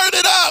to burn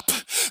it up.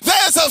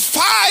 There's a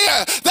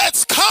fire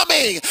that's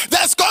coming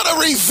that's going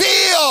to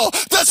reveal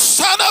the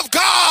Son of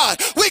God.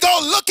 We're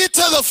going to look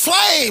into the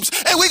flames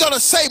and we're going to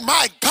say,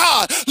 my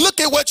God, look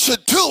at what you're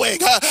doing.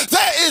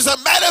 There is a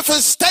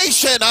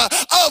manifestation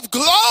of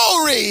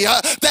glory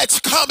that's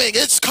coming.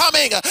 It's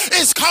coming.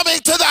 It's coming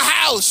to the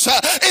house.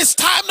 It's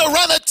time to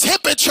run a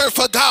temperature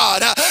for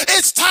God.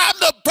 It's time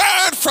to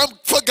burn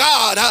for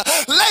God.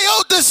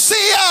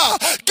 Laodicea,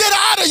 get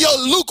out of your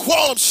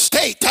lukewarm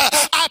state.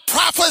 I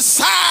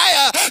prophesy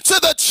to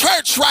the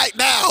church right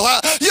now.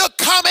 You're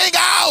coming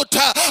out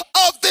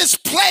of this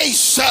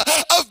place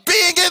of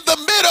being in the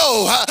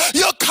middle.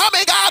 You're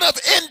coming out of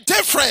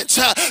indifference different.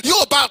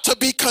 You're about to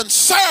be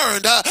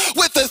concerned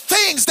with the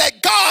things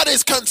that God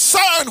is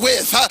concerned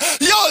with.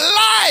 Your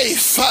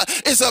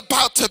life is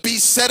about to be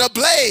set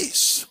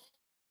ablaze.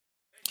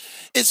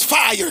 It's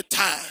fire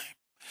time.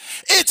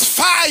 It's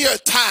fire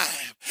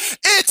time.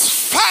 It's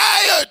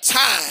fire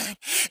time.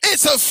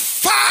 It's a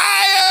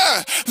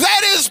fire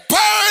that is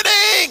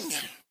burning.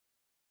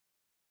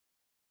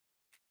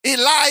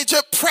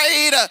 Elijah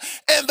prayed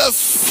and the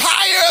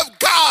fire of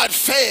God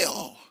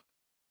fell.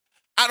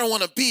 I don't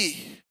want to be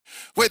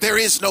where there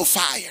is no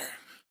fire.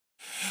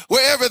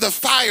 Wherever the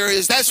fire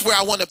is, that's where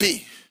I want to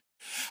be.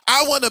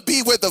 I want to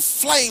be where the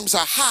flames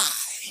are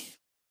high.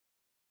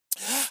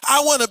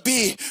 I want to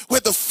be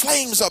where the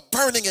flames are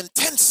burning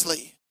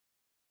intensely.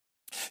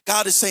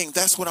 God is saying,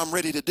 that's what I'm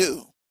ready to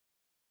do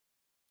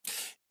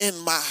in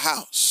my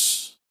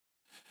house.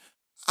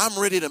 I'm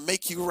ready to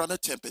make you run a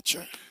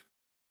temperature.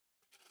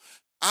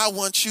 I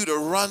want you to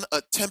run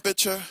a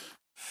temperature.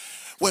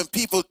 When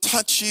people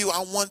touch you,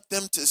 I want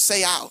them to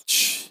say,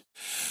 ouch.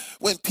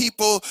 When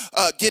people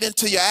get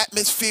into your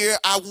atmosphere,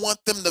 I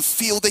want them to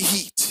feel the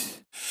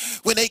heat.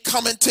 When they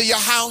come into your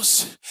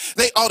house,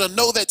 they ought to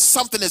know that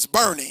something is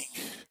burning,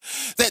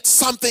 that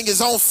something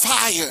is on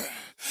fire,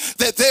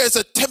 that there's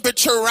a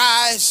temperature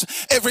rise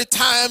every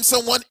time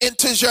someone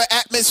enters your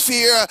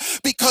atmosphere,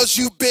 because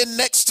you've been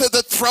next to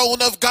the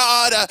throne of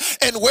God,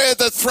 and where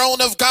the throne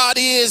of God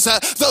is,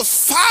 the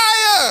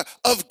fire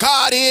of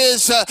God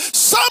is.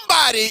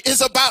 Somebody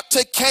is about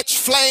to catch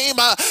flame.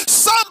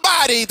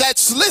 Somebody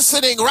that's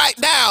listening right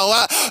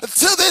now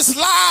to this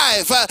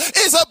live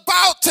is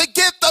about to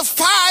get the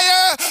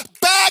fire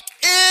back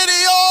in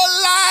your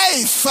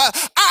life.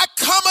 I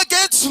come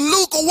against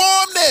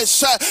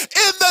lukewarmness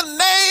in the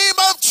name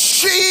of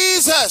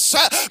Jesus.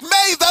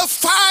 May the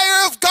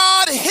fire of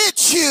God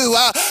hit you.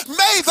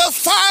 May the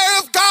fire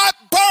of God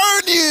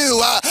burn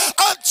you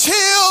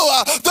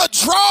until the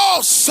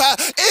dross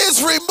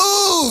is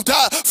removed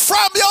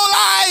from your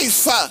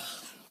life.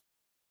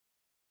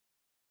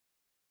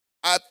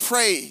 I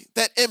pray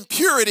that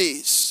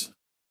impurities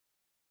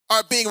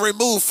are being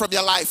removed from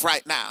your life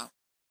right now.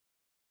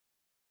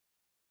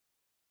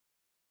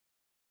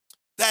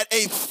 That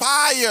a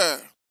fire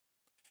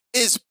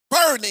is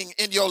burning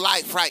in your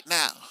life right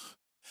now.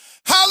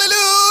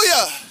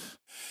 Hallelujah.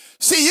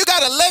 See, you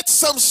got to let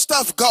some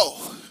stuff go.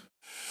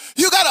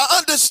 You got to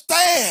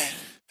understand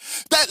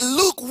that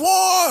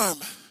lukewarm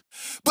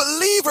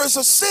believers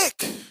are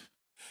sick.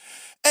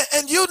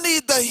 And you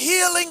need the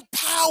healing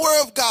power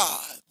of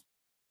God.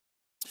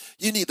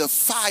 You need the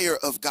fire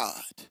of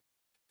God.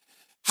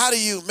 How do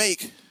you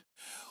make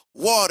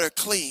water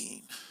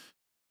clean?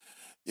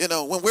 You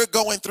know, when we're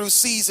going through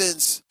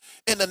seasons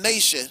in the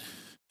nation,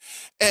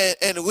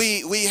 and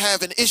we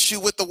have an issue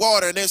with the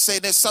water, and they're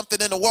saying there's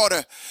something in the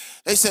water.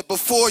 They said,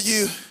 before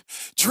you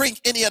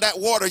drink any of that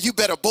water, you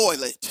better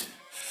boil it.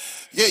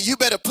 Yeah, you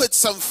better put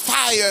some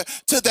fire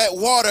to that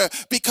water,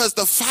 because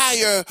the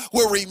fire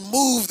will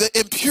remove the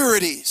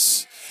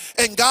impurities.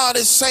 And God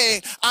is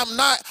saying, I'm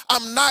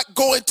not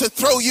going to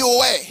throw you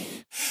away.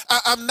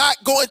 I'm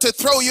not going to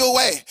throw you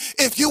away.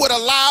 If you would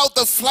allow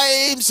the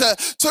flames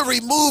to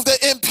remove the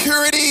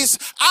impurities,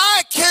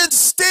 I can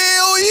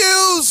still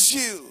use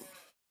you.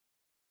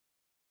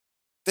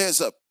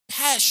 There's a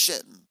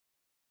passion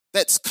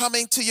that's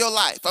coming to your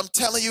life. I'm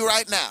telling you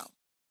right now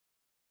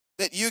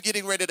that you're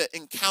getting ready to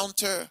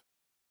encounter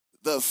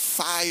the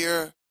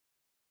fire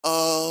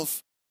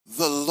of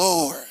the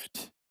Lord.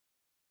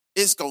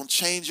 It's going to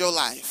change your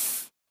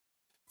life.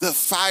 The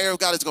fire of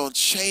God is going to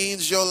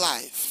change your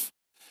life.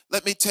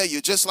 Let me tell you,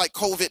 just like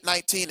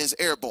COVID-19 is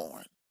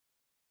airborne,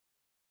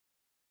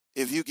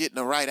 if you get in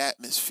the right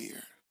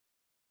atmosphere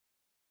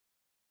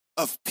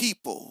of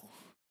people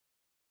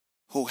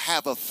who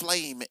have a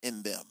flame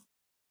in them,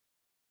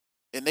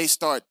 and they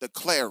start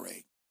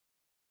declaring,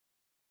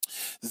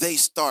 they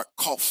start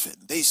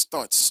coughing, they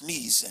start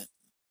sneezing,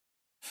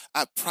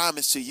 I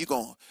promise you, you're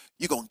going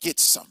to get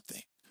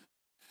something.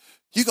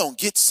 You're going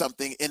to get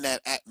something in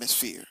that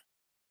atmosphere.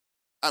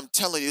 I'm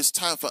telling you, it's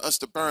time for us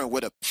to burn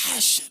with a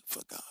passion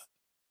for God,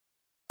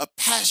 a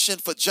passion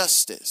for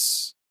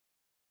justice,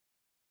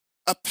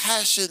 a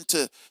passion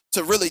to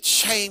really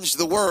change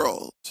the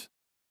world.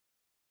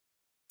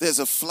 There's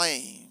a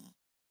flame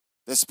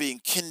that's being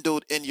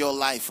kindled in your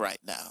life right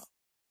now,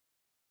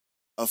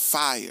 a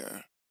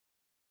fire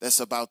that's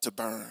about to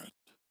burn.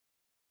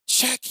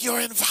 Check your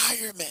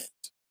environment.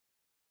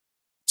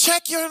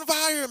 Check your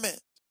environment.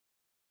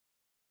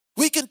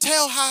 We can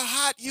tell how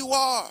hot you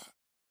are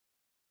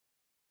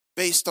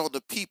based on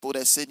the people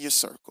that's in your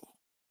circle.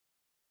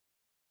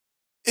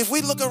 If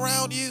we look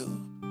around you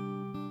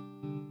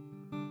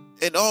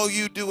and all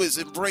you do is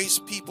embrace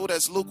people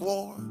that's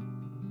lukewarm,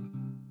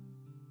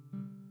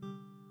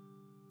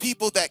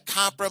 people that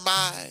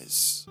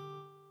compromise,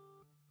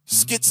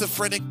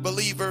 schizophrenic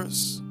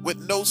believers with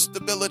no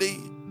stability,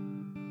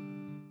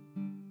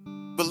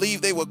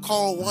 believe they were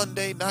called one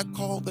day, not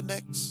called the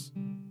next.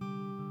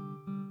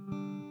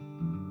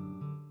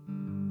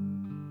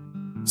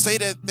 Say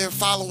that they're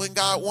following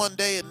God one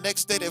day and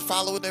next day they're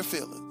following their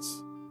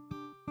feelings.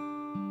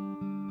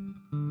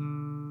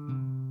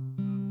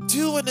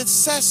 do an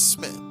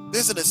assessment.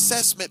 There's an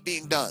assessment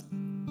being done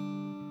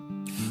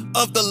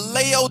of the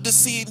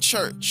Laodicean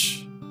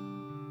church.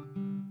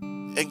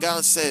 And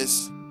God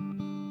says,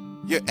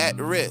 you're at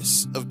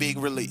risk of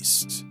being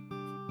released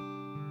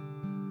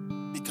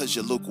because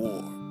you're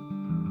lukewarm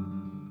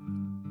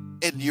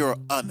and you're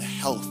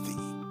unhealthy.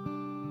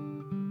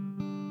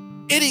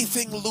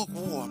 Anything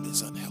lukewarm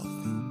is unhealthy.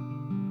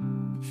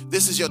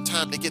 This is your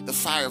time to get the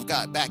fire of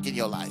God back in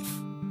your life.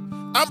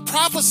 I'm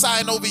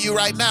prophesying over you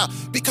right now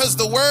because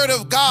the word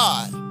of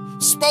God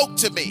spoke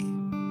to me.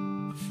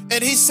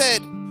 And he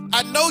said,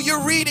 I know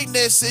you're reading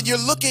this and you're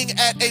looking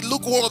at a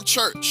lukewarm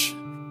church.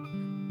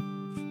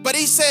 But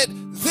he said,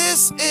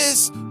 this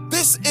is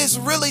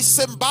really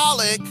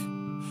symbolic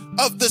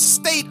of the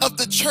state of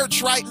the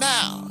church right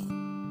now.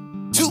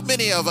 Too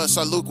many of us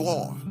are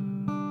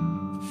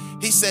lukewarm.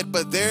 He said,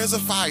 but there's a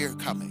fire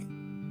coming.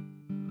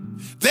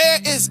 There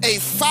is a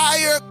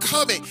fire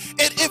coming.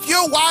 And if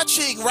you're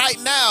watching right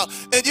now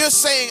and you're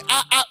saying,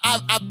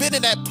 I've been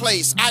in that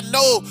place. I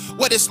know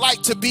what it's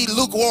like to be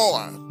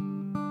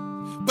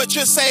lukewarm. But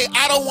you're saying,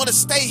 I don't want to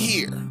stay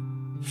here.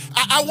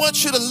 I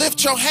want you to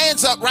lift your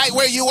hands up right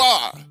where you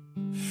are.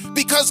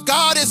 Because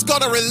God is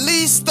going to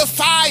release the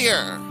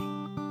fire.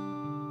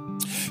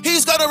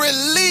 He's going to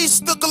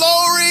release the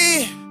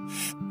glory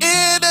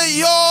in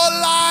your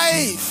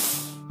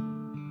life.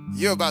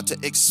 You're about to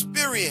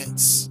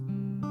experience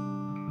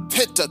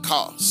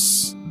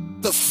Pentecost,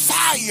 the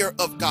fire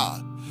of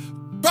God.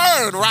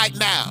 Burn right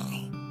now.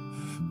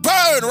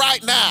 Burn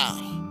right now.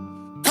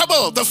 Come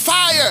on, the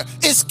fire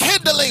is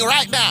kindling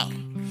right now.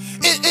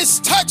 It's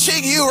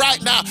touching you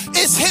right now.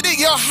 It's hitting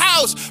your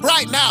house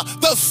right now.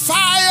 The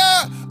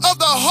fire of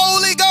the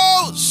Holy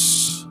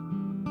Ghost.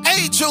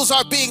 Angels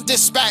are being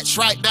dispatched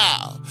right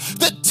now.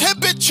 The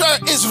temperature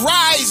is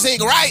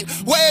rising right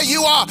where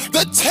you are.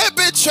 The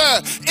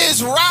temperature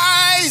is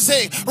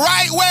rising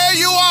right where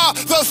you are.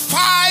 The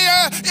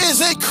fire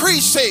is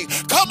increasing.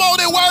 Come on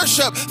and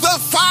worship. The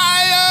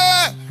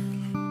fire.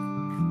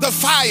 The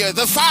fire,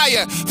 the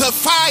fire, the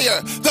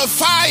fire, the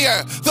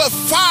fire, the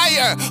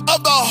fire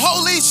of the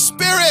Holy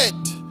Spirit.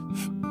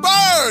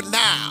 Burn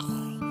now.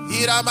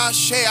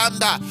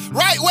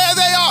 Right where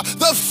they are,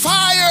 the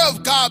fire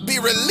of God be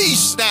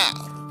released now.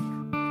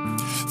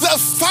 The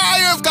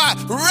fire of God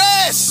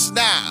rest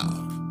now.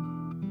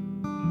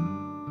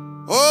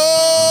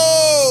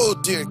 Oh,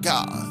 dear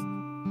God.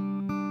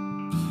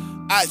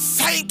 I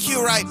thank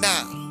you right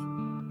now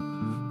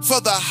for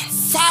the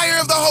fire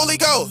of the Holy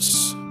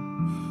Ghost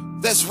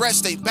that's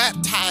resting.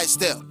 Baptize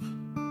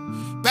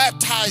them.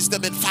 Baptize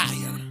them in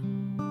fire.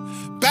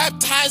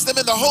 Baptize them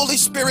in the Holy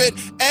Spirit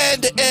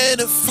and in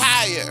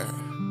fire.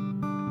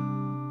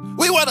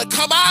 We want to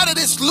come out of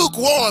this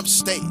lukewarm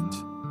state.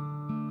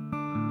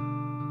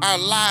 Our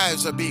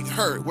lives are being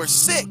hurt. We're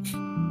sick.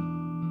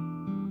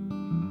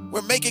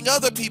 We're making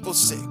other people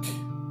sick.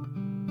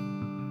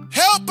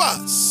 Help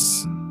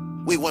us.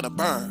 We want to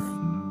burn.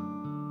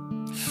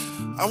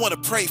 I want to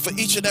pray for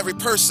each and every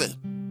person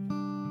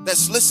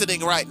that's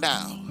listening right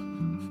now,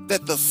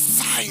 that the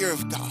fire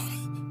of God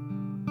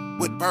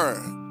would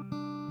burn.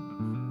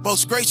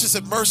 Most gracious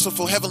and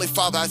merciful Heavenly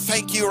Father, I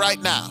thank you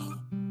right now,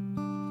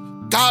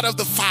 God of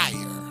the fire,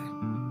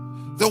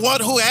 the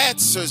one who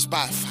answers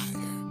by fire.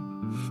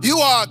 You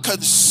are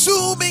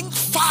consuming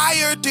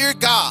fire, dear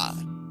God.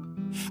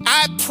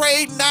 I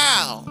pray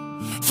now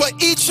for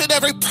each and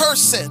every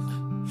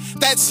person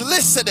that's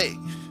listening,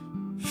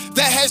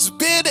 that has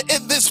been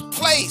in this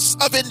place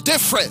of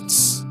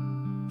indifference.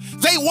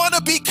 They want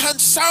to be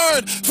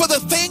concerned for the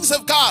things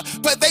of God,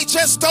 but they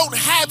just don't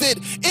have it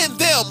in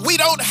them. We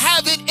don't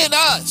have it in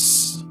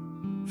us.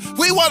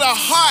 We want a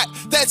heart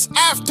that's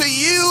after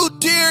you,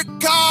 dear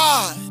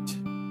God.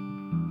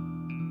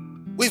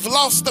 We've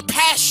lost the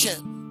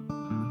passion.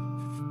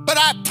 But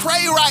I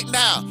pray right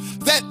now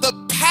that the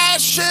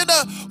passion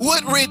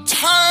would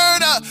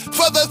return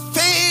for the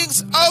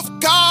things of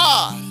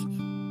God.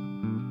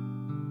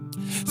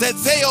 That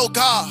they, oh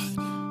God,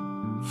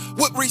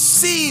 would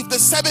receive the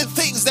 7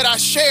 things that I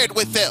shared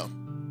with them.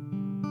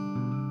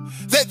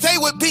 That they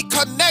would be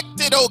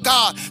connected, oh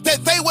God.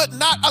 That they would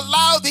not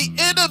allow the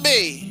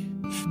enemy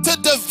to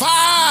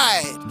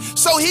divide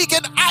so he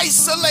can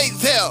isolate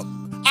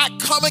them. I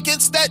come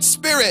against that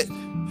spirit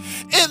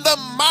in the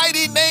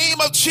mighty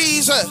name of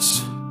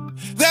Jesus.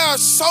 There are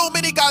so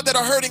many, God, that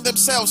are hurting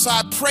themselves. So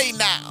I pray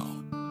now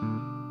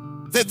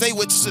that they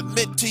would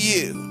submit to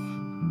you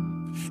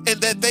and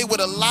that they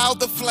would allow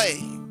the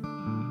flame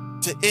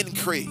to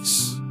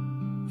increase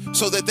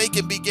so that they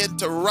can begin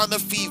to run a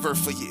fever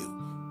for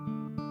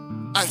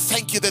you. I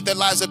thank you that their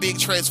lives are being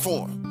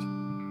transformed.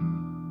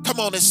 Come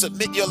on and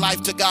submit your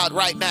life to God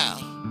right now.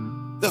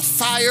 The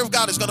fire of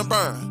God is going to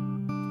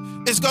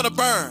burn. It's going to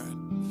burn.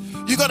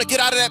 You're going to get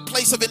out of that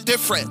place of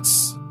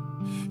indifference.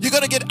 You're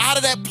going to get out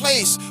of that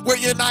place where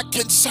you're not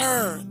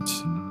concerned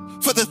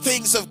for the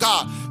things of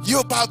God.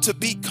 You're about to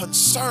be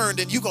concerned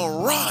and you're going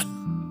to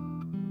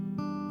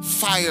run.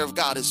 Fire of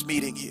God is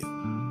meeting you.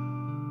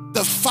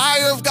 The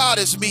fire of God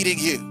is meeting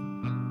you.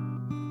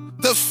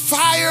 The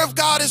fire of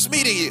God is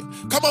meeting you.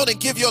 Come on and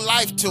give your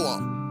life to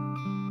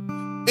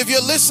him. If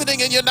you're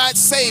listening and you're not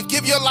saved,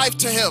 give your life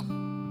to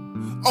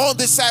him on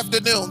this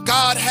afternoon.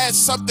 God has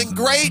something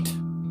great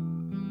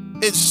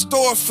in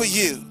store for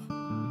you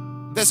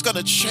that's going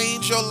to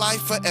change your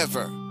life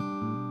forever.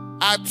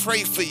 I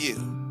pray for you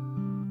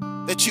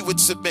that you would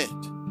submit.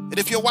 And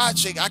if you're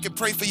watching, I can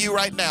pray for you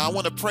right now. I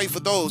want to pray for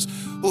those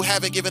who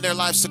haven't given their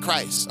lives to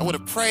Christ. I want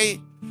to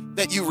pray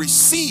that you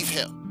receive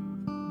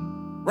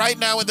him right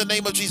now in the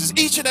name of Jesus.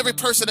 Each and every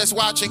person that's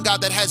watching,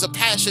 God, that has a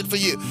passion for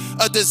you,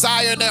 a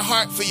desire in their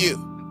heart for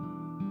you.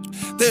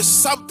 There's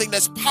something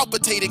that's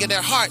palpitating in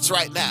their hearts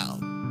right now.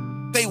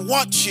 They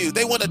want you.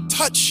 They want to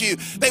touch you.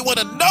 They want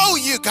to know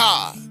you,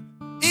 God.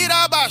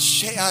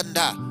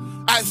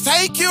 I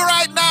thank you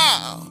right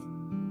now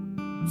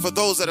for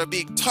those that are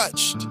being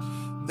touched,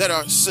 that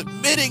are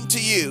submitting to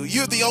you.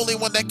 You're the only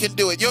one that can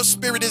do it. Your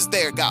spirit is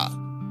there, God.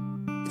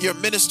 You're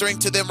ministering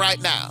to them right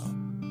now.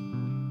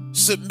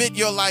 Submit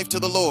your life to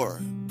the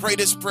Lord. Pray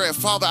this prayer.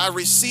 Father, I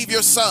receive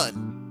your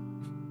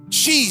Son,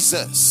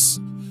 Jesus,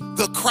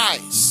 the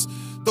Christ,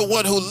 the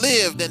one who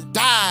lived and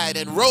died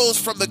and rose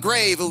from the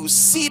grave, who's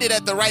seated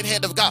at the right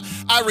hand of God.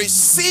 I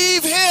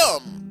receive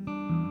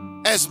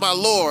him as my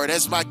Lord,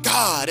 as my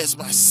God, as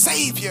my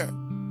Savior.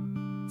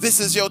 This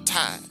is your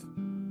time.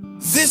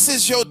 This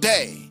is your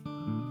day.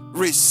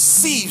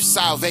 Receive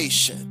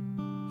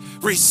salvation.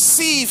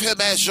 Receive him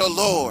as your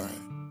Lord.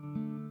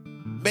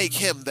 Make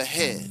him the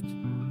head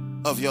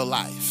of your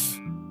life.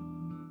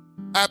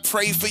 I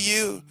pray for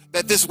you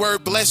that this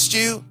word blessed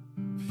you,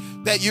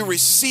 that you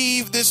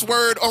receive this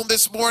word on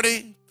this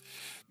morning.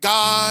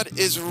 God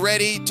is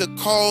ready to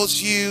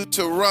cause you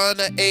to run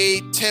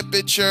a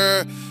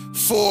temperature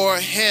for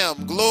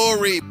him.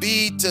 Glory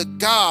be to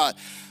God.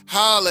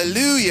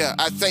 Hallelujah.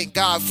 I thank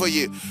God for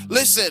you.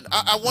 Listen,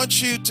 I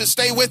want you to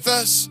stay with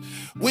us.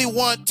 We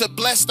want to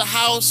bless the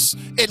house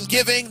in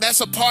giving. That's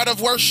a part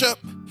of worship.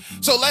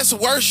 So let's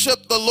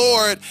worship the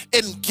Lord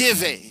in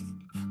giving.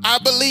 I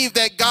believe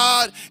that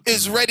God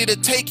is ready to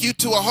take you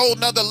to a whole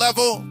nother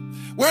level.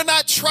 We're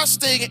not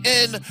trusting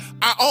in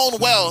our own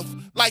wealth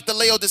like the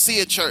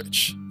Laodicean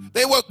church.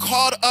 They were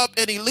caught up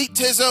in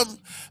elitism.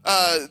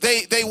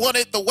 They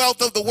wanted the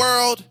wealth of the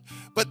world,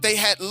 but they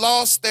had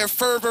lost their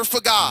fervor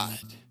for God.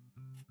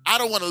 I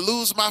don't want to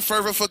lose my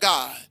fervor for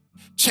God,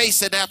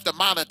 chasing after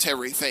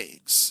monetary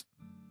things.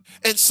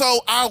 And so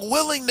our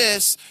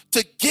willingness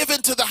to give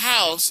into the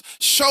house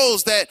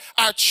shows that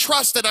our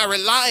trust and our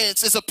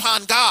reliance is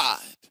upon God,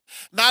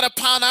 not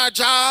upon our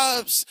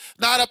jobs,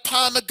 not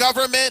upon the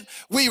government.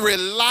 We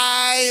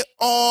rely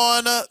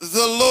on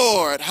the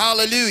Lord.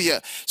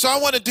 Hallelujah. So I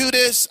want to do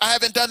this. I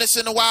haven't done this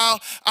in a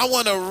while. I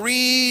want to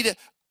read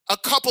a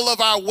couple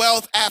of our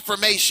wealth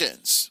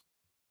affirmations.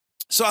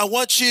 So I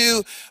want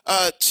you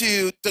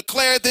to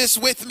declare this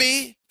with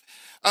me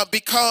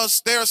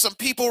because there are some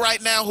people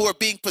right now who are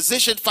being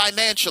positioned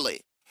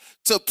financially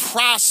to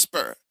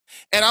prosper.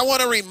 And I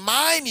want to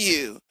remind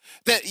you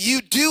that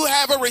you do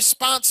have a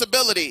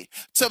responsibility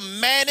to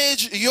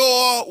manage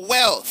your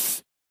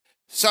wealth.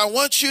 So I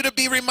want you to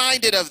be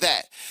reminded of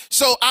that.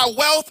 So our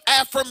wealth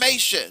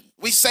affirmation,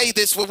 we say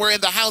this when we're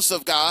in the house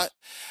of God.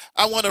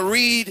 I want to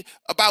read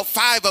about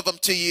 5 of them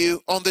to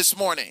you on this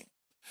morning.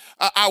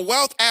 Our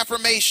wealth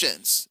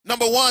affirmations.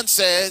 Number 1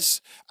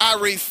 says, I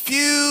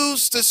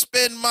refuse to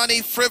spend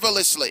money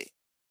frivolously.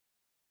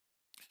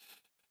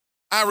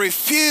 I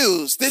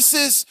refuse. This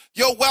is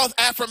your wealth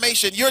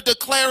affirmation. You're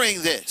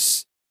declaring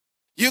this.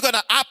 You're going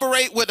to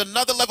operate with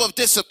another level of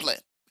discipline.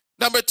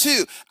 Number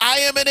 2, I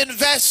am an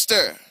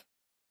investor.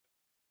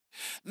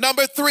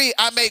 Number 3,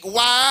 I make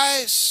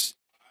wise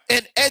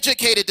and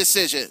educated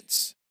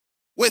decisions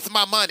with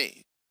my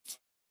money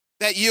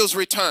that yields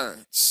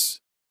returns.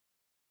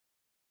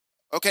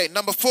 Okay,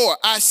 number 4,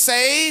 I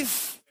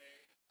save,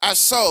 I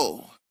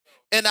sow,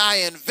 and I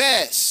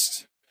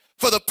invest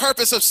for the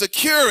purpose of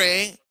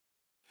securing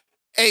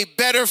a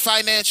better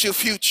financial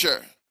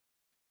future.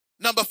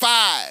 Number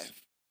 5,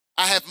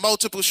 I have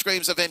multiple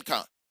streams of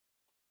income.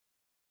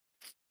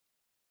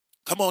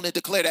 Come on and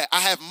declare that.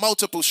 I have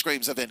multiple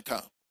streams of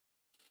income.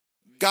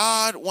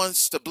 God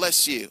wants to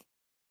bless you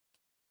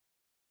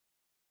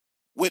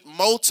with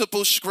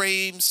multiple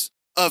streams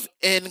of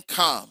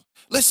income.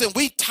 Listen,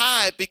 we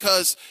tithe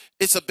because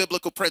it's a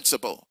biblical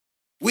principle.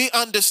 We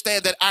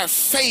understand that our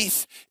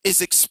faith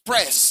is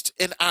expressed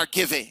in our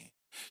giving.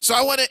 So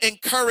I want to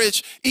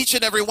encourage each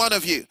and every one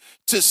of you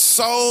to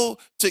sow,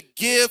 to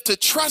give, to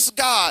trust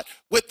God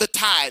with the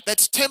tithe.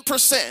 That's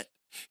 10%.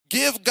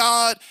 Give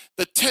God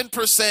the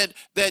 10%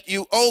 that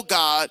you owe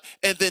God,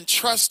 and then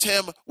trust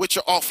him with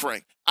your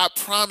offering. I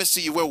promise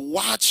you, we're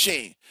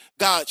watching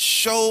God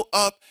show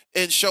up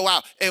and show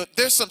out. And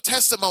there's some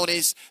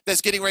testimonies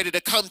that's getting ready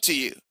to come to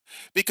you,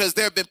 because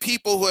there have been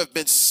people who have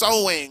been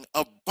sowing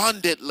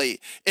abundantly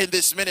in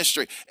this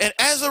ministry. And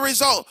as a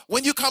result,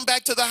 when you come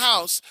back to the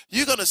house,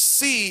 you're going to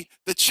see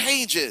the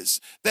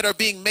changes that are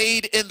being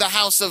made in the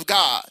house of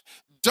God.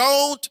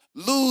 Don't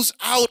lose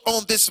out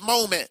on this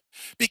moment,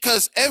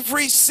 because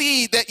every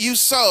seed that you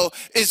sow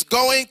is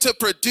going to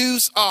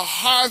produce a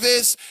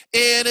harvest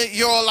in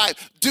your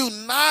life. Do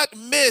not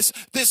miss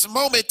this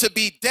moment to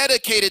be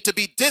dedicated, to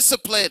be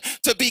disciplined,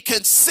 to be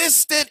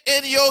consistent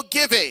in your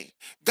giving.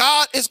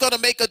 God is going to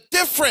make a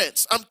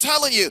difference, I'm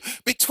telling you,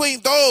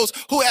 between those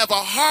who have a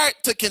heart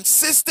to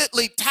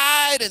consistently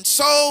tithe and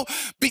sow,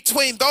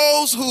 between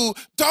those who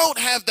don't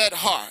have that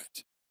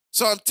heart.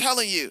 So I'm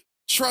telling you,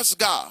 trust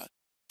God.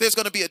 There's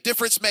going to be a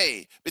difference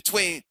made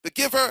between the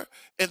giver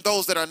and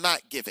those that are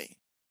not giving.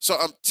 So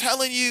I'm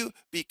telling you,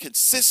 be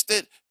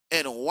consistent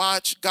and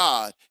watch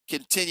God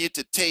continue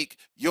to take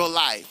your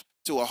life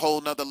to a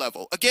whole nother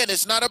level. Again,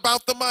 it's not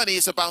about the money,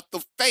 it's about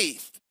the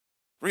faith.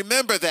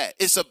 Remember that.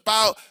 It's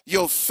about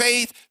your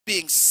faith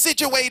being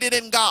situated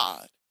in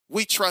God.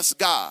 We trust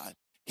God.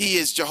 He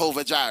is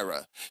Jehovah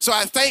Jireh. So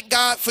I thank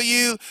God for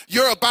you.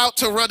 You're about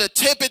to run a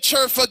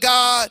temperature for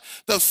God.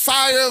 The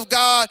fire of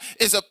God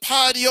is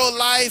upon your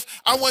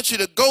life. I want you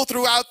to go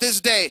throughout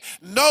this day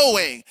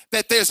knowing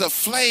that there's a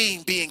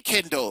flame being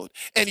kindled,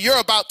 and you're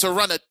about to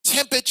run a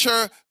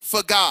temperature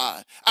for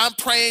God. I'm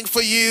praying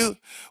for you.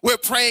 We're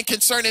praying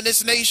concerning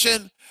this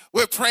nation.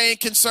 We're praying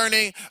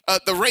concerning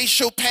the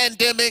racial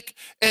pandemic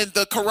and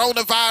the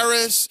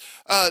coronavirus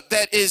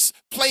that is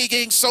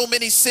plaguing so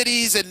many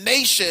cities and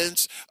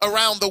nations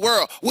around the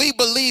world. We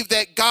believe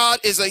that God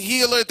is a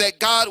healer, that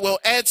God will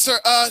answer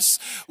us.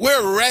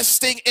 We're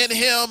resting in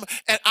him.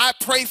 And I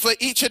pray for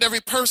each and every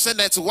person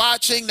that's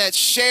watching, that's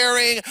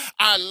sharing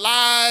our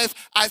live.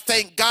 I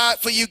thank God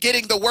for you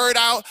getting the word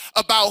out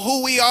about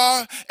who we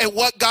are and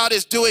what God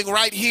is doing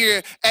right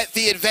here at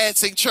the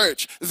Advancing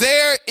Church.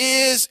 There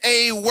is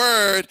a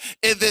word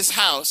in this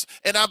house,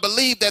 and I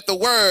believe that the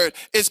word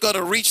is going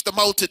to reach the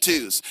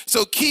multitudes.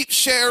 So keep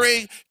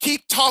sharing,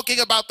 keep talking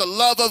about the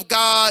love of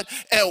God,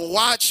 and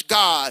watch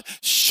God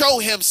show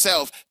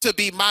himself to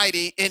be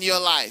mighty in your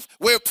life.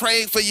 We're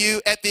praying for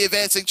you at the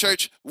Advancing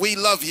Church. We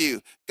love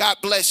you. God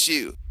bless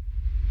you.